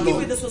o seat they bá will lọ give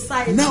with the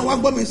society. náà wá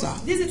gbọ́ mi sà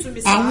Listen to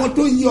me, sir. àwọn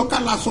tó yí ọ ká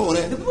lásọ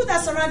rẹ The people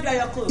that surround you are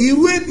your clothes.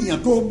 irú ènìyàn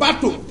tó o bá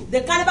tò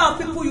The caliber of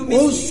people you ó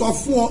ń meet. sọ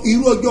fún ọ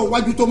irú ọjọ́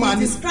iwájú tó máa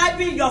ní.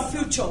 Describing your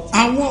future.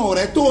 àwọn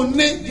ọ̀rẹ́ tó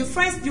ní The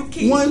friends you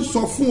keep. wọ́n ń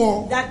sọ fún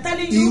ọ They are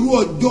telling irú you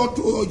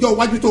ọjọ́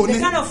iwájú tó the ní.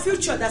 kind of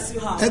future that you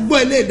have.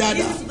 ẹgbọ́n ilé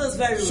dáadáa Listen to this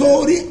very well.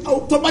 sórí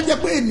tó bá jẹ́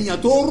pé ènìyàn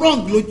tó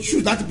wrong ló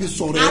choose láti fi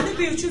sọ̀rọ̀ ẹ̀ And if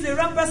you choose the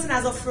wrong person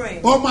as a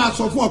friend, wọ́n máa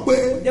sọ fún ọ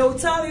pé they will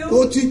tell you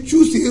o ti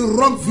choose a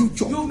wrong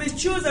future you may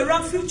choose the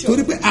wrong future.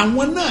 torí pé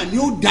àwọn náà ni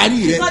ó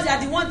darí rẹ Because they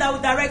are the one that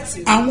will direct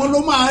you. àwọn ló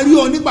máa rí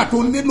ọ nígbà tó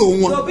nílò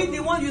wọn They'll be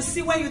the one you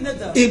see when you need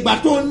them. ìgbà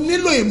tó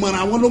nílò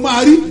ìmọ̀ràn àwọn ló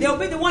máa rí They'll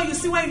be the one you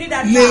see when you need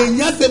advice.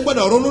 lèèyàn ṣe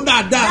gbọ́dọ̀ ronú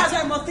dáadáa That's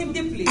why you must think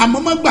deeply.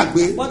 àmọ́ má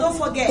gbàgbé But don't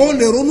forget, o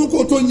lè ronú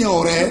kó tó yan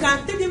ọ̀rẹ́ you can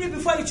think deeply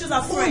before you choose a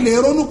o friend. lè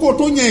ronú kó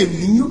tó yan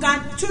ìlú You can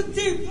choose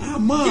deeply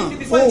àmọ́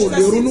before o you choose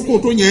lè a ronú kó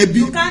tó city. yan ẹbí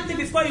You can't think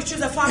before you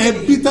choose a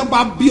ẹbí family. tán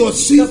bá bí ọ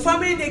sí The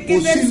family they kò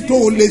give sí birth tó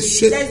o to, lè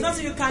ṣe there is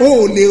nothing you can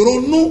o do. lè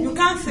ronú You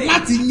can't think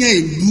láti yan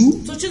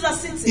ìlú to choose a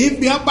city.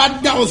 ibi á bá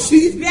dá ọ sí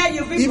Where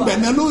you be ibẹ̀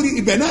born.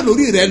 náà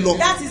lórí rẹ lọ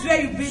That is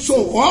where you be. so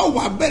ọ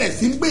wà bẹ̀rẹ̀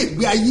sí gbé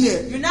ìgbé ayé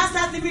ẹ You now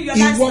start living your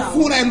ìwọ lifestyle.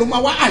 fúnra ẹ ló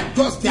máa wá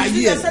adjust You ayé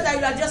see ẹ yourself that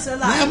you are just ẹ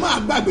alive. máa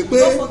gbàgbé pé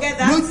Don't forget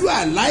that. lójú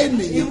àlá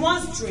ènìyàn In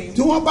one stream,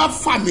 tí wọ́n bá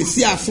fàmì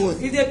sí aṣọ ẹ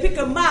if they pick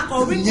a mark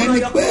or wrinkle ìyẹn on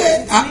ni your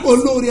pé clothes,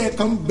 olórí ẹ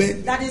kan bẹ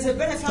that is a láti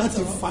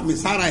benefactor. fàmì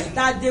sára ẹ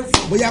That they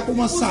bóyá kó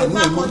má put a sàánú ẹ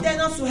mark mọ́ on them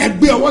not to ẹ help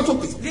gbé you. ọwọ́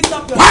sókè Lift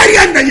up your parí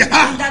ẹ̀nà yẹn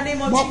In the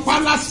name of mọ Jesus.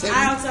 pálásẹ̀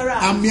I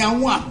authorize. àmì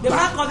àwọn The àgbà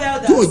mark of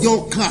elders. tí ò jẹ́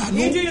ọkàn àánú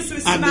You do use to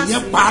receive àmì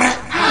yẹn mercy. parẹ́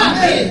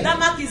That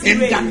mark is in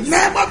the erased.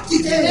 name of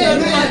Jesus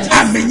Amen.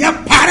 àmì yẹn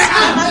parẹ́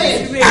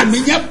Amen. àmì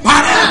yẹn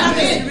parẹ́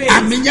Amen.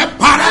 àmì yẹn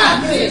parẹ́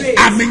Amen.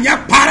 àmì yẹn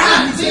parẹ́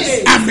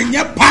Amen. àmì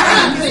yẹn parẹ́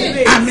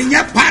Amen. àmì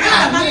yẹn parẹ́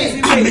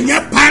Amen. àmì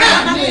yẹn parẹ́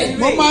Amen.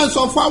 mo máa ń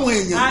sọ fáwọn I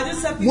èèyàn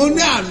do say mo people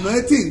ní àná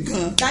tí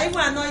nǹkan that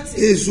even anointing,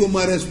 èso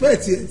mọ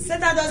respect yẹ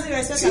Satan doesn't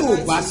respect tí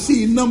ò bá anointing. sí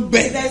iná If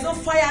bẹ́ẹ̀ there is no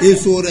fire,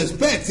 èso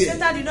respect yẹ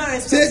Satan did not ṣé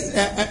respect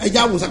it.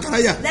 ẹja wò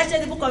sakaraya Let's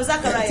check the book of ṣé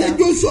Zechariah.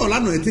 joshua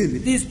lánàá ẹ̀ tẹ̀ mí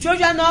These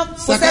children of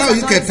Zechariah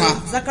yìí kẹta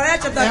Zechariah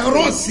chapter ẹ̀rọ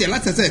 3. ọ̀sẹ̀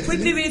látẹ̀sẹ̀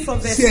Quickly read from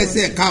verse sí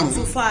ẹsẹ̀ 1 to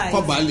karùn-ún 5.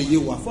 kọ́ba lè yé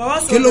wa For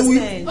us to kí ló wí.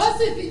 understand. ó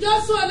sì fi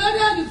Jóṣúà olórí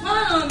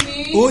àlùfáà hàn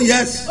mí. oh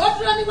yes ó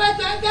dúró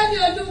níwájú áńgẹ́lì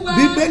Olúwa.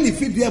 bíbélì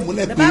fìdí ẹ̀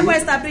múlẹ̀ The pé Bible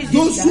established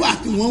joshua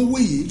tí wọ́n ń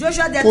wí yìí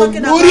Joshua they are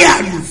talking about olórí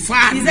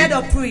àlùfáà his head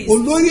of priest.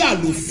 olórí His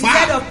àlùfáà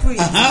head of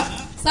priest. Aha.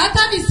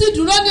 Sátánì sì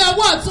dúró ní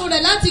ọwọ́ ọ̀tún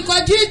rẹ̀ láti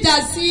kọjú ìjà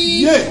sí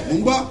i. yé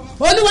ń gbọ́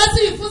Olúwa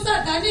sì wí fún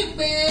Sátánì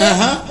pé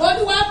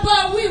Olúwa bá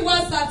wí ìwọ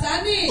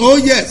Sátánì. oh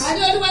yes Àní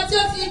Olúwa tí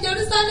ó fi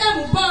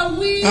Jerúsálẹ́mù bá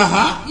wí.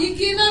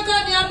 Igi iná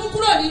kan ni a mú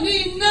kúrò nínú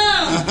iná.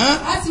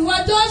 A sì wọ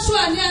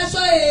Jóṣúà ní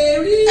aṣọ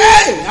èérí.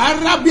 ee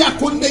arábíà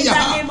kò ní yà In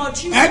the name of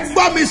Jesus. ẹ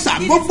gbọ́ mi sà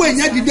gbogbo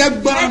èèyàn dìde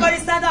gbọ́ra Everybody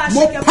stand up and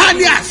mo shake your pa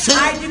ní body. àṣẹ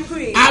I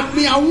decree.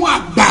 àmì àwọn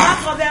àgbà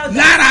Mark of elders.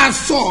 lára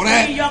aṣọ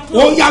rẹ In your ó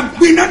clothes. yà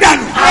gbiná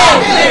dànù.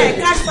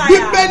 Amen. Catch fire.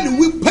 bíbélì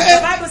wípé The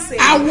Bible says,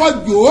 àwọ̀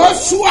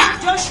Jóṣúà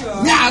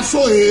Joshua ní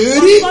aṣọ èérí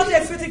was not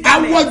a filthy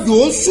garment. àwọ̀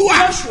Jóṣúà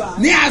Joshua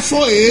ní aṣọ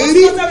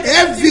èérí was not a filthy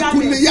ẹ̀fí garment.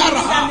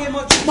 kùnìyàrá In the name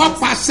of Jesus. mọ́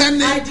pàṣẹ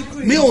ní I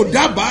decree. mi ò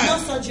dábàá No ẹ̀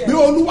suggest. bí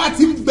olúwa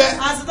ti ń bẹ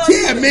As the Lord tí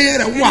is ẹ̀mí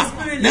rẹ̀ and wà his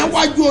spirit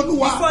níwájú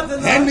olúwa before the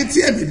Lord, ẹni tí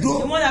èmi dúró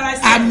the one that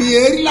rises àmì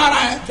èérí lára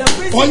ẹ̀ The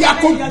priest ọ̀yà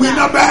kó is in gbiná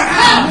your bẹ́ẹ̀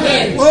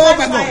Amen. ó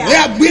bẹ̀ bọ̀ Fire.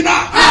 ọ̀yà gbiná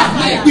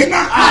gbiná gbiná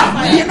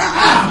gbiná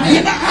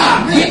gbiná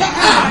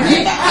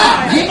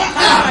gbiná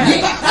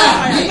gbiná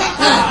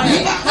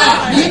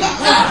gbiná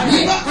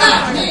gbiná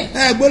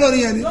ẹ gbọ́dọ̀ rí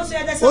yẹn ni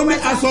ó ní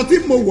aṣọ tí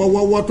mo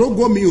wọ̀wọ̀wọ̀ tó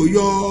gómi ò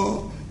yọ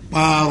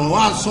pààrọ̀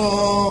aṣọ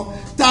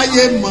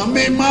táyé mọ̀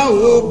mi máa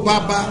ó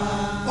bàbá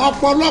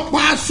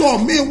ọ̀pọ̀lọpọ̀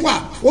aṣọ mi wà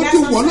ó ti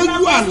wọ̀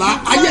lójú àlá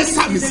ayé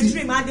sàmì sí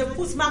And they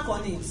put mark on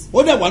it.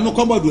 ó dẹ̀ wà ní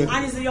kọ́bọ̀dù ẹ̀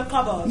And it's in your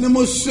cupboard. ni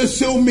mo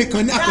ṣe omi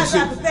kan ní That's àkànṣe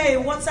why I prepare a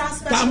water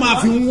special. tá a máa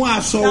fi wọ́n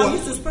aṣọ wa That we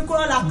used to sprinkle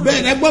all our clothes.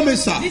 bẹ́ẹ̀ ni ẹ gbọ́ mi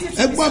sà This is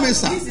ẹ gbọ́ mi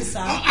sà this is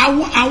sir.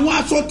 àwọn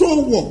aṣọ tó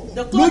wọ̀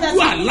The clothes that lójú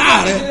you àlá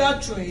put rẹ in your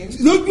dream,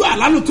 lójú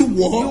àlá ló ti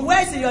wọ̀ you ọ́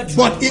wear it in your dream.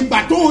 but ìgbà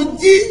tó ń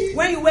jí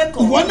When you wake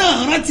ìwọ up, náà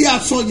rántí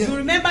aṣọ you yẹn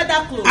remember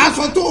that clothes.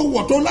 aṣọ tó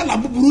wọ̀ tó lálàá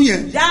búburú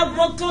yẹn That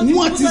one clothes you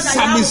wọ́n put ti on that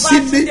sàmì you sí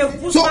have ni they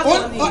put so mark on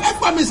it. ẹ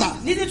gbọ́ mi sà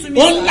Listen to me,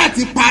 ó sir.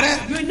 láti parẹ́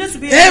You need to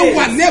be ẹ erased.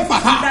 wà lẹ́fà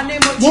ha In the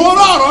name of mo Jesus.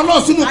 rán ọ̀rọ̀ náà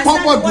sínú I said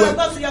kọ́bọ̀dù the ẹ̀ word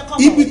goes to your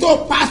cupboard. ibi tó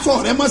pa aṣọ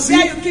rẹ mọ́ sí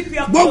Where you keep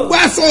your gbogbo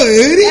clothes. aṣọ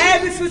èérí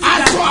Every filthy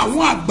aṣọ garment.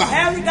 àwọn àgbà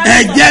Every garment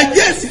ẹ̀jẹ̀ of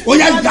Jésù ó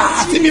yá yà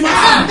á sí mímọ́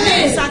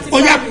Amen. ó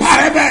yá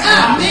parẹ́ bẹ́ẹ̀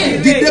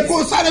Amen. dìde kó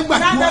sáré Now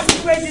gbàdúrà let's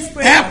pray this ẹ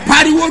prayer.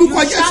 pariwo orúkọ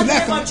You Jésù shout the name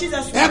lẹ́ẹ̀kan of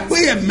Jesus ẹ pé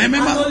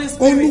ẹ̀mẹ́mẹ́má and Holy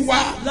Spirit. olúwa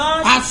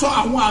Lord, aṣọ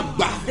àwọn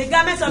àgbà the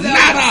garments of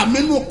lára mi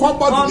nù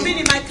kọ́bọ̀dù Or mi me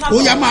in my ó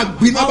cupboard. yá máa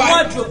gbiná Or báyìí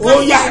wardrobe,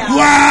 ó yá fire.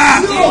 dùá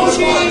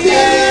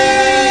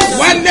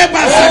wọ́n lé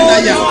bá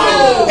sàdáyà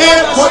ẹ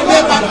kò lé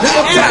bá dá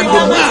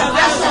brandoma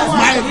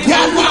máa kí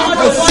a máa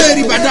kó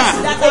sẹ́ẹ̀rì bá dá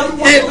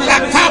ẹ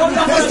làkà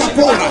pẹ́sà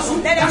pọ́ra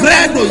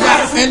bírèdò yá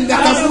ẹ̀ ń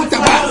dàkà fúta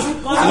bá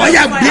wọ́n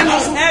yá gbiná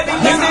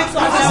gbiná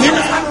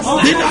gbiná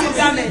gbiná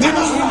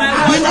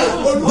gbiná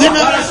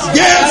gbiná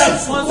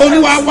Jésù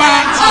olúwa wá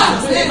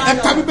ẹ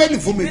ka Bíbélì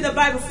fún mi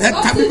ẹ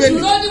Ó ka sì Bíbélì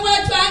dúró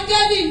níwájú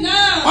áńgẹ́lì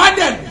náà.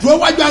 ọ̀dẹ̀ dúró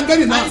wájú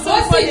áńgẹ́lì náà Ó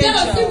sì dé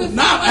òsì wí fún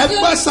náà ẹ àwọn tí ó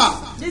gbọ́ sà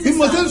bí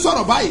mo ṣe ń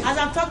sọ̀rọ̀ báyìí As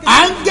I'm talking,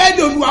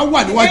 áńgẹ́lì Olúwa wà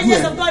níwájú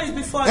angels ẹ̀ of God is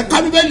before ẹ ká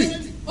you. Bíbélì.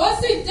 ó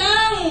sì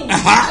dáhùn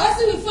Aha. ó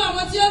sì wí fún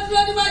àwọn tí ó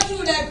dúró níwájú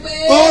rẹ̀ pé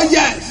Oh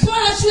yes. bọ́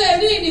aṣọ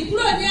èrí ìní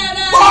kúrò ní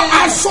ara bọ́ rẹ̀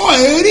aṣọ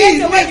èrí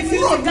ilé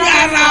kúrò ní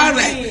ara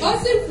rẹ̀. ó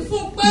sì wí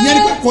fún pé ìyẹn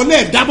ni pé kò lè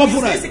dábọ́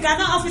fúnra He ẹ̀.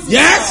 cannot office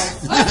Yes.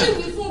 himself. ó sì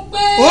wí fún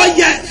pé Oh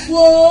yes.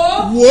 wò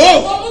ó Wò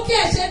ó. mo mú kí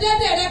ẹ̀ṣẹ̀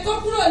dédé rẹ kó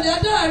kúrò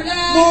lọ́dọ̀ rẹ.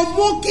 mo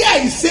mú kí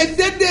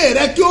àìṣedédé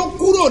rẹ kí ó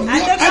kúrò ní I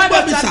take all ẹgbẹ́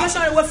the mi sà.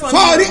 transgression away from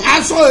sọ́ọ́rí you.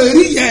 aṣọ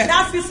èrí yẹn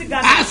That physical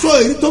garment. aṣọ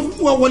èrí tó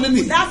fún wọn wọlé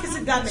ni. That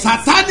physical garment.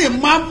 Sátánì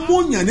máa ń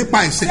múyàn nípa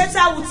ẹ̀ṣẹ̀.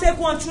 Satan will take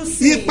one through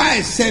sin. ipa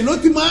ẹ̀ṣẹ̀ ló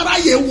ti máa ń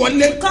ráyè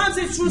wọlé. Comes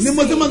in through ni sin.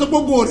 mo ti máa sọ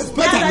gbogbo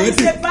respect That's why you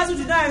àná say person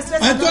do not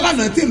respect ẹni tó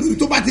lànà tí ìlú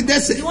tó bá ti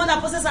dẹ́ṣẹ̀ the one that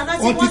possesses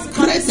anointing ọtí wants to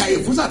come kírẹ́tì àyè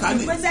fún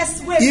Sátánì.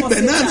 ibẹ̀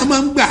ibẹ̀ náà ló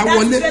máa ń gbà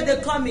wọlé. That's where they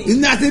come in.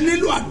 ìní àti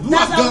nílò àdúrà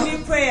That's how gan. we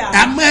need prayer.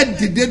 àmọ́ ẹ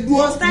dìde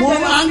dúró mo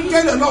máa ń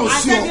kẹ́lẹ̀ náà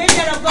sí ọ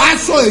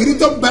aṣọ èrí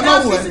tó ń bẹ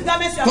lọ́wọ́ ẹ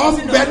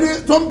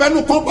tó ń bẹnu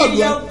kọ́bọ̀dù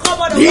ẹ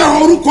ní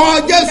orúkọ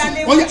Jésù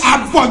oyè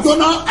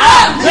abọ́jọ́nà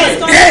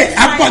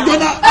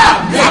abọ́jọ́nà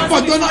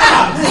abọ́jọ́nà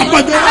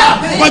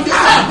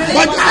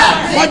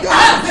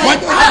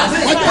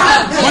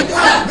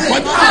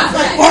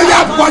oyè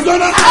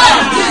abọ́jọ́nà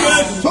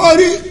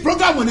sórí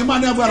programu ni máa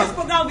ní agbára This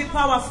program will be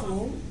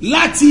powerful.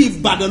 láti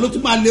Ìbàdàn ló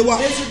tún máa lé wa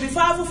It should be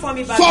powerful from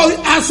Ibadan. sórí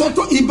aṣọ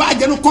tó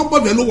ìbàjẹ́nu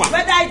kọ́bọ̀dù ẹ ló wà.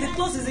 Whether the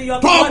clothes is in your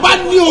tọ́ ọ bá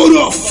ní orí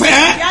ọ̀fẹ́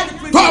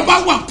tọ́ ọ bá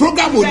wà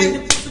programu ni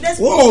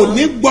o ò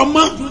ní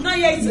gbọ́mọ́ do not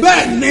hear it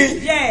bẹ́ẹ̀ ni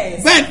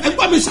Yes. bẹ́ẹ̀ ẹ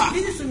gbọ́ mi sà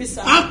Listen to me,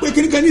 sir. à ń pe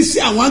kíníkan ní sí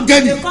àwọn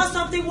angẹ́lì They call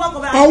something work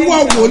over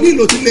ọwọ́ wòlíì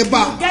ló ti lè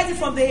bá Get it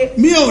from the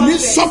mi ò ní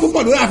prophet. sọ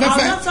púpọ̀ lórí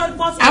afẹ́fẹ́ I'll not talk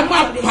about a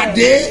máa from the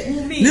pàdé head.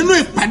 Who me? nínú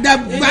ìpàdé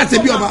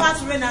Babasebioba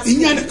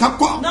ìyẹn nìkan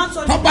kọ́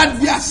tó bá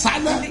di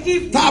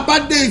àṣálẹ́ tá a bá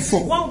dé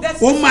Ifọ̀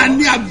ó máa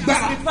ní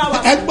agbára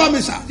ẹ gbọ́ mi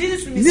sà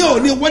ní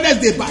òní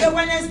Wednesday báyìí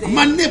a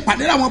máa ní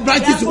ìpàdé àwọn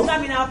branches wa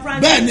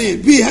bẹ́ẹ̀ ni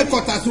bíi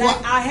headquarters wa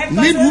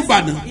nílùú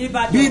Ìbàdàn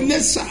bíi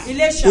Iléṣà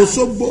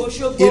Òṣogbo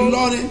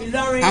Ìlọrin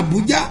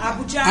Àbújá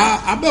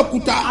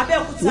Abẹ́òkúta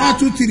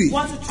 123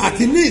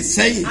 àti ní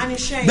Ìṣẹ́yìn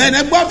bẹ́ẹ̀ ni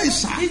ẹ gbọ́ mi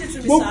sà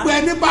gbogbo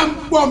ẹni bá ń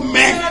gbọ́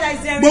mẹ́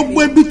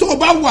gbogbo ibi tó o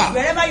bá wà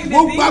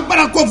gbogbo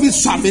agbára kò fi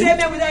sàmì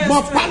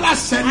mọ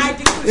pálásẹ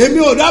ni èmi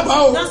ò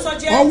dábàá o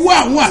ọwọ́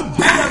àwọn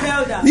àgbà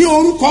ní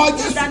orúkọ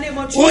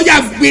Jésù ó yà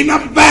gbiná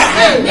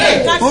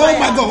bẹ́ẹ̀ oh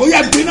my God ó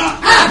yà gbiná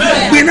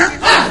gbiná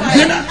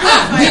gbiná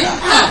gbiná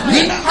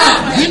gbiná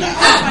gbiná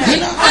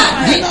gbiná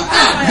gbiná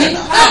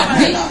gbiná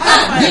gbiná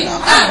gbiná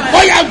ó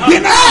yà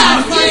gbiná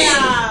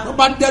wọ́n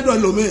bá dẹ́dọ̀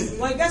lómi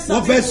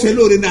wọ́n fẹ́ ṣe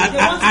lóore ní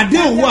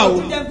àdéhùn wà o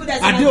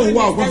àdéhùn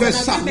wà o wọ́n fẹ́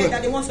sàmì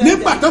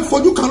nígbà tó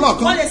fojú kan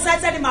lọ́ọ̀kan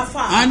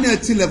á ní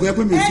ẹtí ilẹ̀kùn yẹn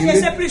pé mi sí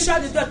ilé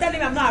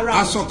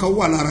aṣọ kan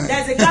wà lára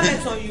ẹ̀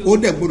ó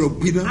dẹ̀ gbọ́dọ̀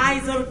gbiná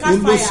ó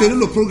lọ ṣe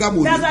nílò program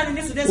òní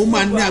ó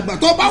máa ní agbára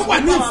tó bá wà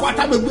ní ìfọ̀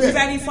àtàgbègbè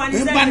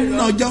ẹ̀ ń bá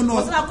nínú ọjọ́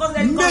náà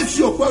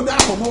méjì òpó ọdún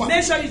àpamọ́ wa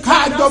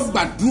káàjọ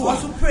gbàdúrà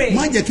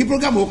má jẹ́ kí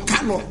program ó ká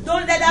lọ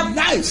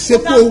láì ṣe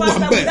pé ó wà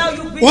bẹ́ẹ̀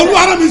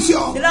olúwa mi sí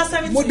ọ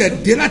mo dẹ̀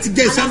dé láti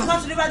jẹ́ iṣẹ́ náà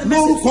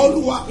lórúkọ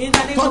Olúwa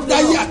tó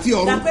dáyé àti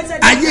ọ̀run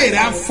ayé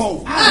rẹ̀ á fọ́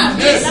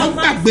wọ́n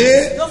gbàgbé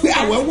pé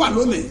àwẹ̀ wà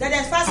lónìí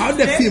àwọn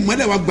dẹ̀ fi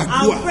ìmọ́lẹ̀ wa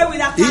gbàdúrà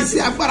èyí sí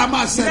agbára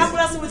máa ṣẹlẹ̀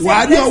wà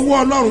á rí ọwọ́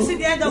Ọlọ́run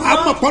wà á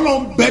mọ̀ pọ́lọ́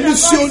bẹ ní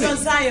Síónì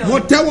mo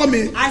tẹ́wọ́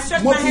mi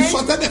mo fi sọ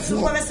tẹ́lẹ̀ fún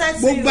ọ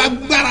gbogbo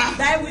agbára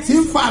tí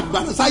ń fa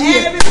àgbàdo sáyé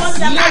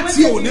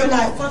láti òní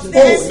lọ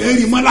ó lè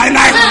rí mọ́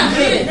láéláé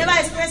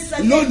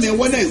lónìí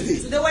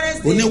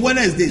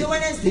Wednesday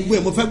gbogbo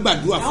ẹ̀ mo fẹ́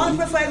gbàdúrà fún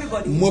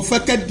mi mo fẹ́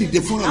kẹ́ dìde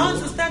fún ọ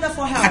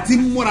àti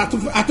múra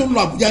àti lọ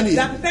Àbújá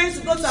nìyẹn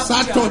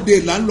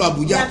Saturday là ń lọ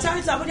Àbújá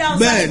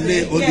bẹ́ẹ̀ ni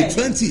on the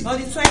 20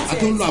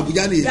 àti lọ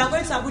Àbújá nìyẹn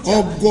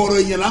ọgọ́rọ̀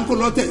èèyàn là ń kó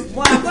lọ́tẹ̀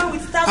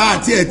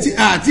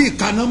àti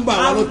ìka nọ́mbà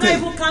wa lọ́tẹ̀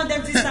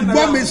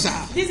gbọ́ mi sà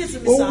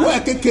owó ẹ̀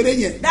kékeré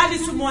yẹn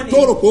tó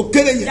rò kó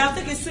kéré yẹn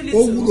ó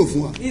wúlò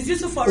fún wa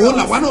òun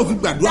làwa náà fi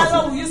gbàdúrà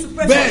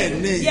fún bẹ́ẹ̀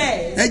ni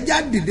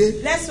ẹja dìde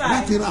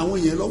láti ran àwọn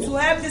yẹn lọ́wọ́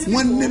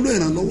wọ́n nílò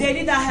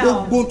ìrànlọ́wọ́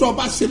gbogbo tó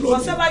bá ṣe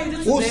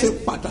lónìí ó ṣe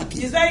pàtàkì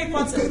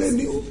ó kéré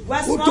ní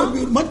ó tóbi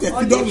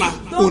mọ́tẹ̀tì dọ́là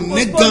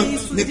òní gan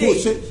ni kò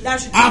ṣe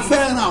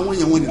afẹ́ràn àwọn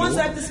yẹn wọ́n nílò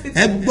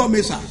ẹ gbọ́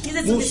mi sà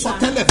mo sọ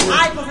tẹ́lẹ̀ fún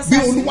bí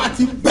Olúwa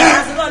ti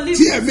bẹ́ẹ̀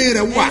tí ẹ̀mí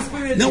rẹ̀ wà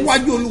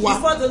níwájú Olúwa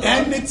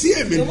ẹni tí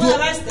ẹ̀mí dúró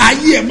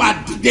ayé ẹ̀ máa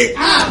dìde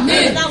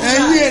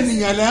ẹ̀yin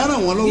ènìyàn lẹ́ ràn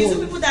wọ́n lọ́wọ́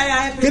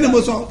kí ni mo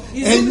sọ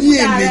ẹ̀yin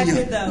ènìyàn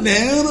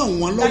lẹ́ ràn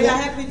wọ́n lọ́wọ́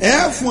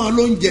ẹ̀ fún wọn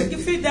lóúnjẹ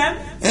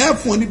ẹ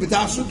fún ọ níbi tá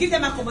a sùn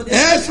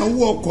ẹ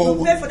sanwó ọkọ̀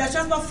wọn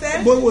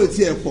bówó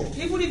etí ẹ pọ̀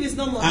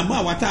àmọ́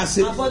àwa tá a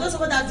ṣe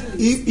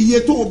iye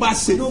tó o bá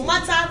ṣe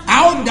a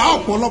ó dá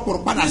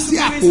ọ̀pọ̀lọpọ̀ padà sí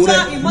àpò rẹ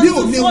ní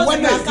òní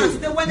Wednesday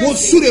mo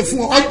súre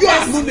fún ọ ọjọ́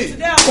àánú ni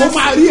o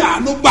máa rí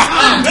àánú gbà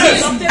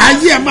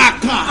ayé ẹ máa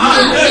kàn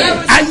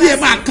ayé ẹ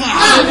máa kàn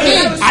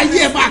ayé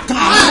ẹ máa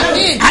kàn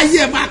ayé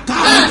ẹ máa kàn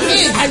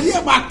ayé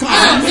ẹ máa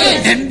kàn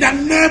in the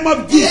name of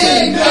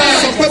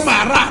Jesus sọ pé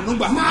màá rà àánú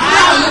gbà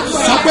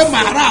sọ pé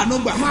màá rà àánú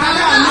gbà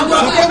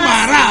sọ pé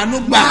màá rà àánú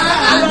gbà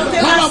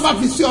kọ́nà Ọlọ́run bá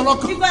fi sí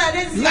ọlọ́kan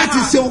láti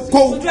ṣe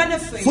okòwò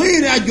fún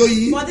ìrìn àjò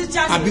yìí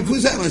àbí fún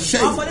iṣẹ́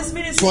ìránṣẹ́ yìí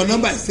for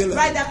number ìṣẹ̀lẹ̀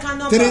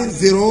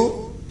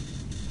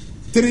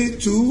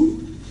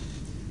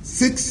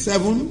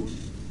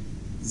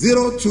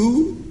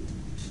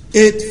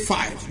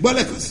 3032670285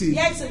 gbọ́dọ̀ kàn sí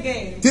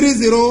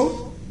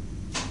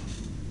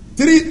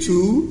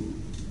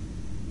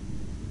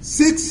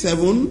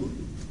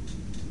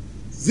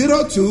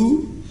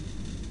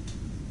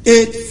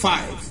 3032670285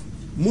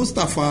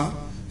 Mustapha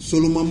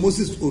Solomon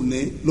Moses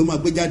One ló máa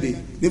gbé jáde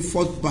ní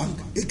First Bank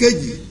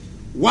èkejì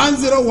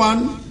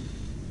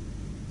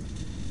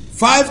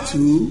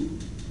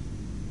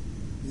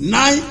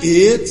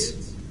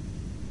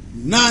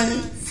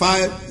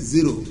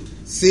 10152989950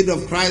 Seed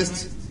of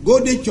Christ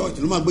Golden Church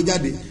ló máa gbé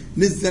jáde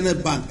ní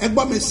Zenith Bank ẹ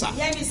gbọ́ mi sà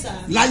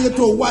láyé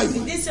tó wá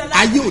yìí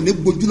ayé ò ní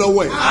gbójú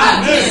lọ́wọ́ ẹ̀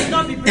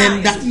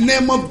in the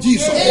name of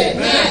Jesus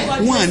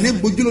wọn à ní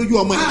gbójú lójú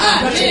ọmọ ẹ̀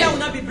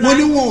wọn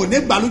ní wọn ò ní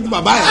gbà lójú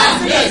bàbá ẹ̀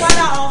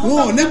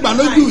wọn ò ní gbà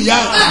lójú ìyá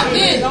ẹ̀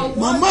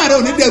màmá rẹ̀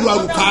ò ní dẹrù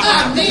àrùká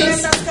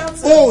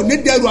ó ní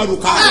dẹrù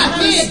àrùká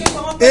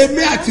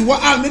èmi àti wọ́n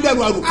á ní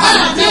dẹrù àrùká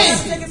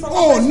ó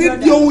ní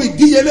di ohun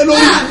ìdíyelé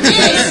lórí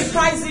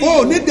ó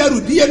ní dẹrù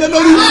ìdíyelé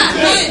lórí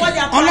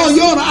Ọlọ́run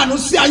yóò rán àánú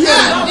sí ayé rẹ̀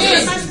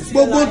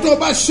gbogbo tó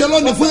bá ṣe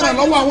lónìí fún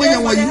ìrànlọ́wọ́ àwọn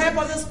èèyàn wọ̀nyí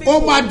ó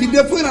máa dìde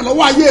fún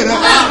ìrànlọ́wọ́ ayé rẹ̀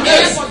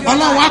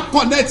Ọlọ́run á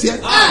kọ̀nẹ́tì ẹ̀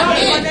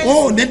ó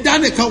ní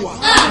dánìkan wà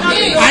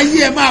ayé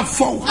ẹ̀ máa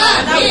fọ̀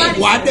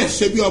wà á dẹ̀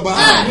ṣe bí ọba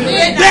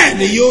bẹ́ẹ̀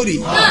ni yóò rí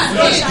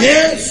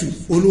Jésù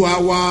Olúwa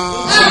wa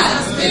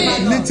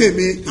ní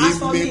tèmi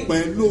èmi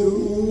pẹ̀lú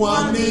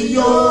wọn ni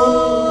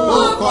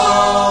yóò kọ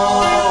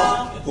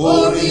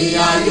orin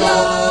ayọ̀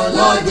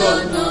lọ́jọ́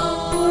náà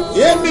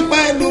èmi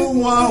pẹ̀lú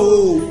wọn o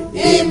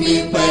èmi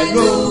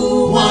pẹ̀lú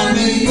wọn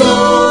ni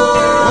yóò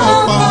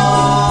kọ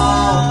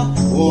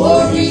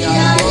orin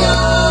ayọ̀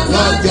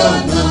lọ́jọ́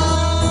náà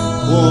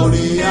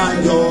orin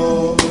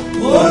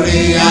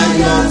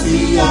ayọ̀ tí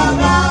a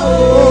bá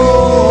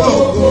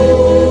ògo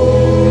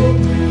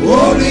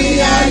orin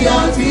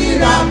ayọ̀ tí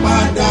ra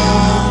padà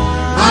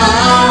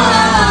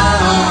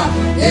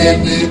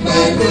èmi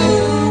pẹ̀lú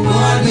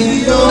wọn ni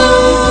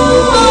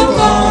yóò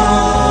kọ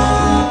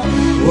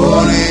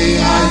orin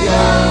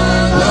ayọ̀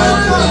lọ́jọ́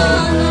náà.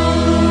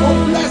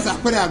 Bless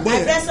àpẹẹrẹ àgbẹ̀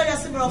yẹn.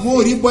 Mo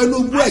rí bọ́ inú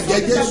bú ẹ̀jẹ̀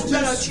Jésù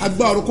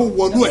agbá ọ̀run kó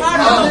wọnú ẹ̀.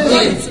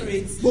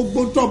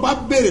 Gbogbo tó bá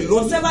béèrè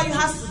lóhùn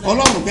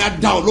Ọlọ́run mi á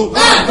dá ọ lóhùn.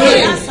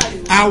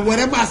 Àwẹ̀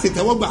rẹ̀ máa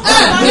ṣètẹ́wọ́gbà.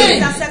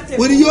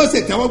 Orí yóò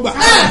ṣètẹ́wọ́gbà.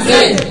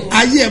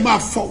 Ayé ẹ̀ máa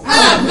fọ̀.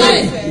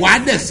 Wàá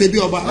dẹ̀ ṣe bí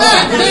ọba.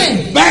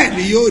 Bẹ́ẹ̀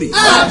ni yóò rí.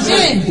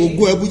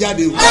 Ògo ẹ̀ bú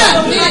jáde o.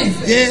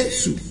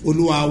 Jésù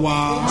Olúwa wa.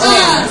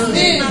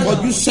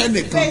 Kọjú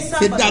sẹ́nìkan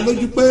ṣe dá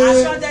lójú pé.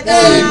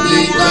 Èmi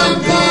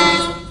gangan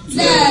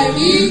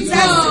lẹ́rìí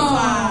tán.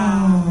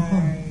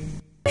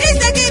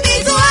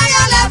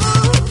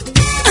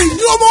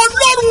 Ẹ̀yin ọmọ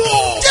Ọlọ́run o.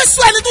 Jésù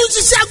ẹni tó ń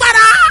ṣiṣẹ́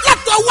agbára.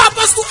 Látọ̀ wá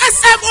Apostle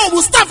SMO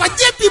Mustapha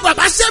JP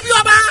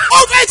Babasebioba. Ó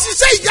fẹ́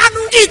ṣiṣẹ́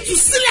ìyanu,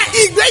 ìtúsílẹ̀,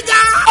 ìgbéga,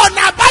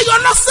 ọ̀nà àbáyọ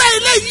lọ́sẹ̀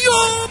eléyìí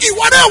o.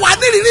 Ìwọ náà wà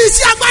nírìírí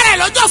iṣẹ́ agbára ẹ̀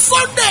lọ́jọ́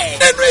Sunday.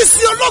 Nínú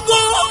ìsìn ológo,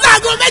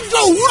 láago 8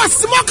 òwúrọ̀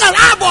sí 11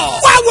 àbọ̀.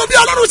 Wá wo bí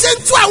Ọlọ́run ṣe ń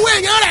tú àwọn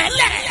èèyàn rẹ̀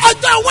lẹ̀.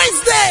 Ọjọ́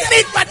Wednesday ní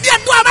ìpàdé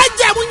ẹ̀dùn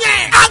àbájẹ̀mú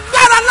yẹn.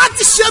 Agbára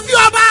láti ṣe bí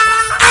ọba.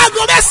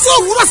 Aago 9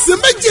 òwúrọ̀ sí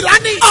 12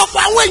 ní. Ọ̀pọ̀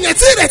àwọn èèyàn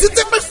tí ìrètí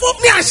ti pín fún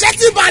ní àṣẹ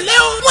ti balẹ̀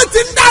o. Wọ́n ti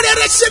ń dáre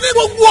rẹ̀ ṣe ní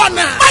gbogbo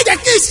ọ̀nà. Má jẹ́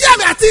kí iṣẹ́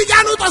àmì àti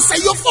ìyanu tọ̀sẹ̀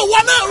yóò fowó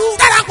náà rú.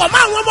 Darapọ̀ mọ́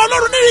àwọn ọmọ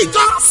Ọlọ́run nínú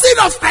ìjọ Seed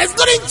of Christ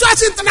Golden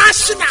Church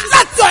International.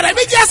 Láti ọ̀rẹ́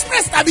méjì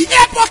express tàbí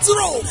airport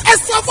road. Ẹ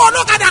sọ fún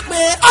ọlọ́kadà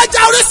pé ọjà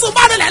Orísun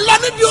bá rẹ̀ lọ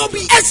níbi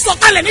òbí. Ẹ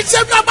sọ̀kalẹ̀ ní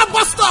ṣẹ́bí ọba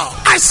bus stop.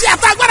 Àṣẹ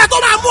àtàgbàdà tó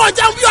máa mú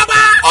ọjà bí ọba.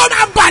 Ó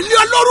máa bàlẹ́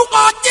ọ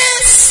lórúkọ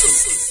Jésù.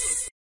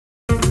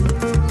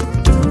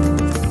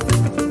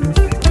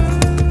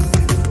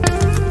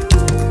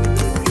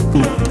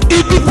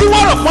 Ibi tí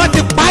wọ́n rò wọ́n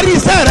ti parí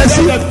iṣẹ́ rẹ̀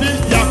sí.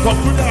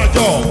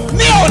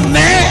 Ní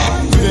òní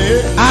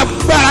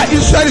agbára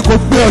Ísírẹ́lì kò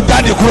gbé ọ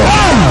jáde kúrò.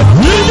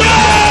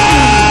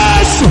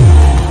 Jésù.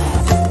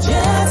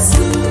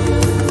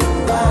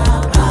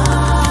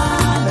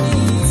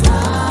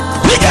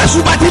 Bí Jésù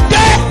bá ti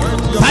dé,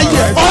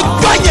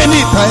 ọjọ́ yẹn ni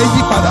ìtàn ẹ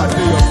yí padà.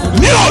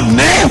 Ní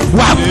òní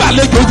wà á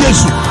gbàlejò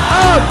Jésù.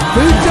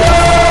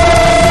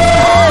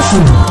 Jésù.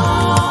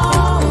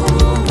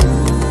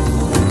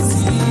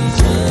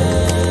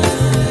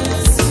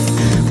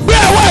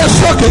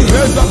 Sókè.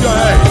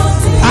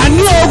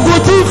 Àní ogun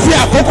tí ń fi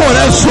àkókò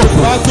rẹ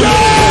ṣòfò.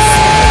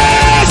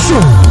 Jésù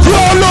tí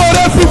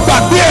olóore fi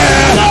gbàgbé ẹ̀.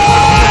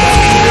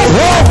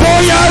 Ogun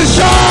yẹn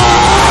ṣá.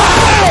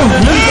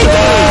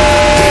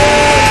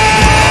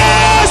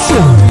 Jésù.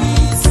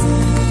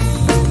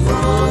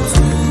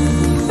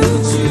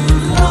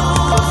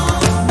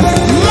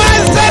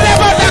 Mẹ́sẹ̀lẹ̀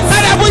bọ̀dà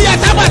kárẹ́bù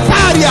yàtá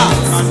bàtàríà.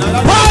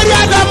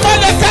 Pọ́ọ̀rìà dà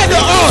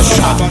mọ́lẹ̀kẹ́dẹ̀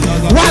ọ̀ṣà.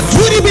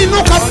 Wàtúrì bí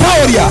nùkà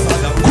pọ́ọ̀rìà.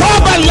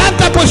 Kọ́ba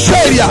lanta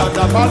bọ̀ṣẹ́rìà.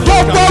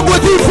 Gbogbo ogun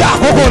tí fi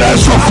àkókò rẹ̀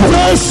ṣòfò.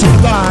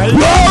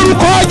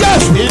 Lórúkọ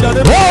Jésù.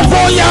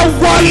 Ogun yẹn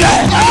wọlé.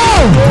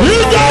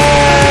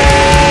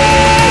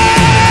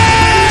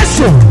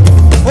 Jésù.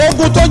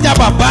 ogun tó jà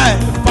bàbá ẹ̀,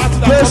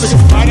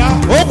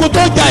 ogun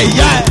tó jà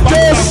ìyá ẹ̀,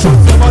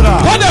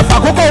 wọ́n dẹ̀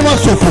fàkókò wọn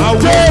ṣòfò,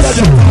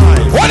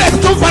 wọ́n dẹ̀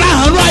tún fara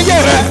hàn ní ayé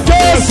rẹ̀.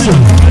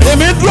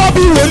 Èmi dúró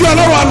bí wòlíì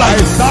ọlọ́run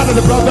àlàyé.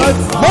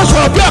 Mo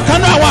sọ̀rọ̀ bí ọ̀kan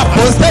náà àwọn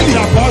àpòstélì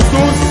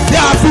tí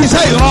a fi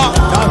iṣẹ́ ìran.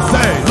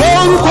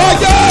 Lórúkọ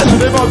Jésù,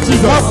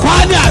 wọ́n pa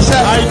á ní àṣẹ.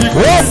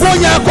 Ogun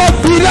yẹn kó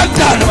bí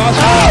lẹ́tà.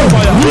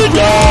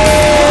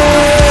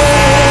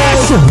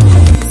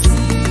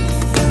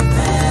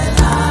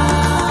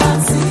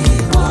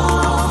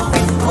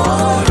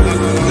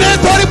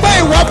 Nítorí pé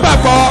ìwọ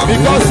gbàgbọ́.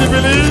 Because you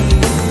believe.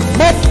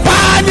 Mo pa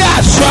á ní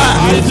àṣẹ.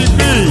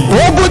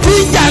 Ogun tí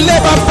ń jà lé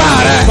bàbá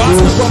rẹ̀.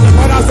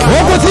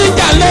 Ogun tí ń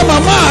jà lé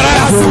màmá rẹ̀.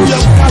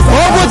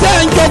 Ogun tí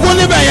ń jogún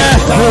níbẹ̀ yẹn.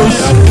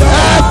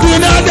 Ẹ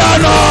pinna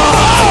dànù.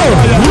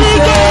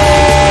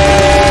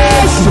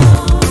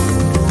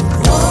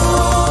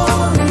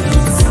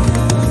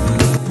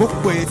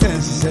 Gbogbo èyí tẹ̀ ń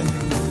ṣiṣẹ́.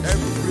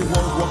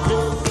 Everyone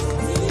working.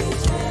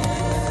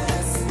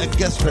 Ẹ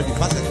get ready.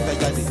 Pásítọ̀ ti fẹ́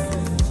jáde.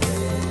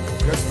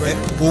 Get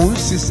ready. Òun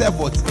ṣiṣẹ́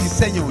but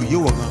iṣẹ́ yẹn ò yé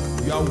wọ̀ gan.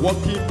 You are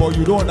working but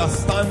you don't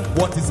understand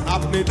what is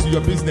happening to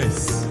your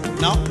business.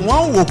 Now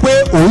wọ́n wò pé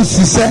òun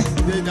ṣiṣẹ́.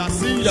 They are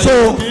seeing that So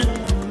you're working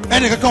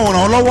ẹnìkankan wọ̀n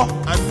ràn ọ́ lọ́wọ́.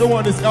 and no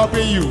one is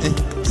helping you.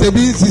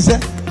 Ṣebí ń ṣiṣẹ́.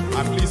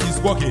 At least he's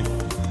working.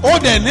 Ó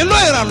dẹ̀ nílò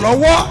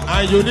ìrànlọ́wọ́.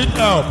 And you need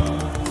help.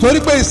 Torí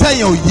pé iṣẹ́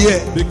yẹn ò yé ẹ.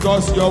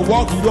 Because your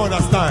work you don't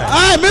understand.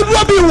 Mi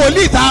dúró bí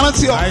wòlíì tá a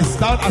rántí ọ. I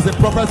stand as a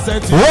prophet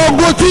sent to you.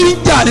 Ogun tí ń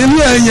jà nínú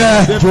ẹ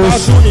yẹn. The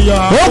battle in your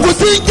house. Ogun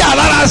tí ń jà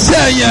lára sí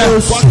ẹ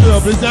yẹn. What your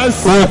business?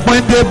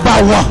 Òpin dé bá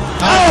wa.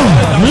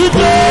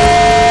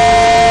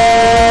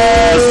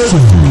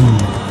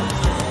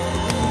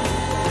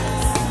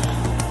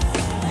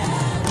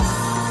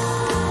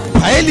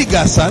 Paeli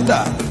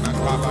gasanda.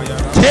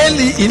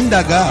 Teli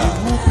indaga.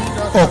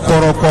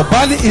 Okoroko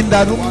bali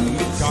indadu.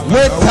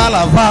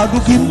 Wetala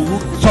vadukin.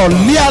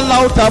 Solia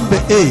lautambe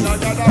e.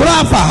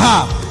 Brapa ha.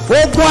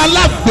 Ogun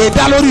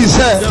alágbèédá lórí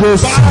iṣẹ́.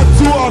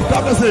 Battle of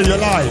darkness in your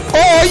life.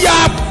 Ó yá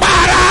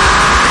para.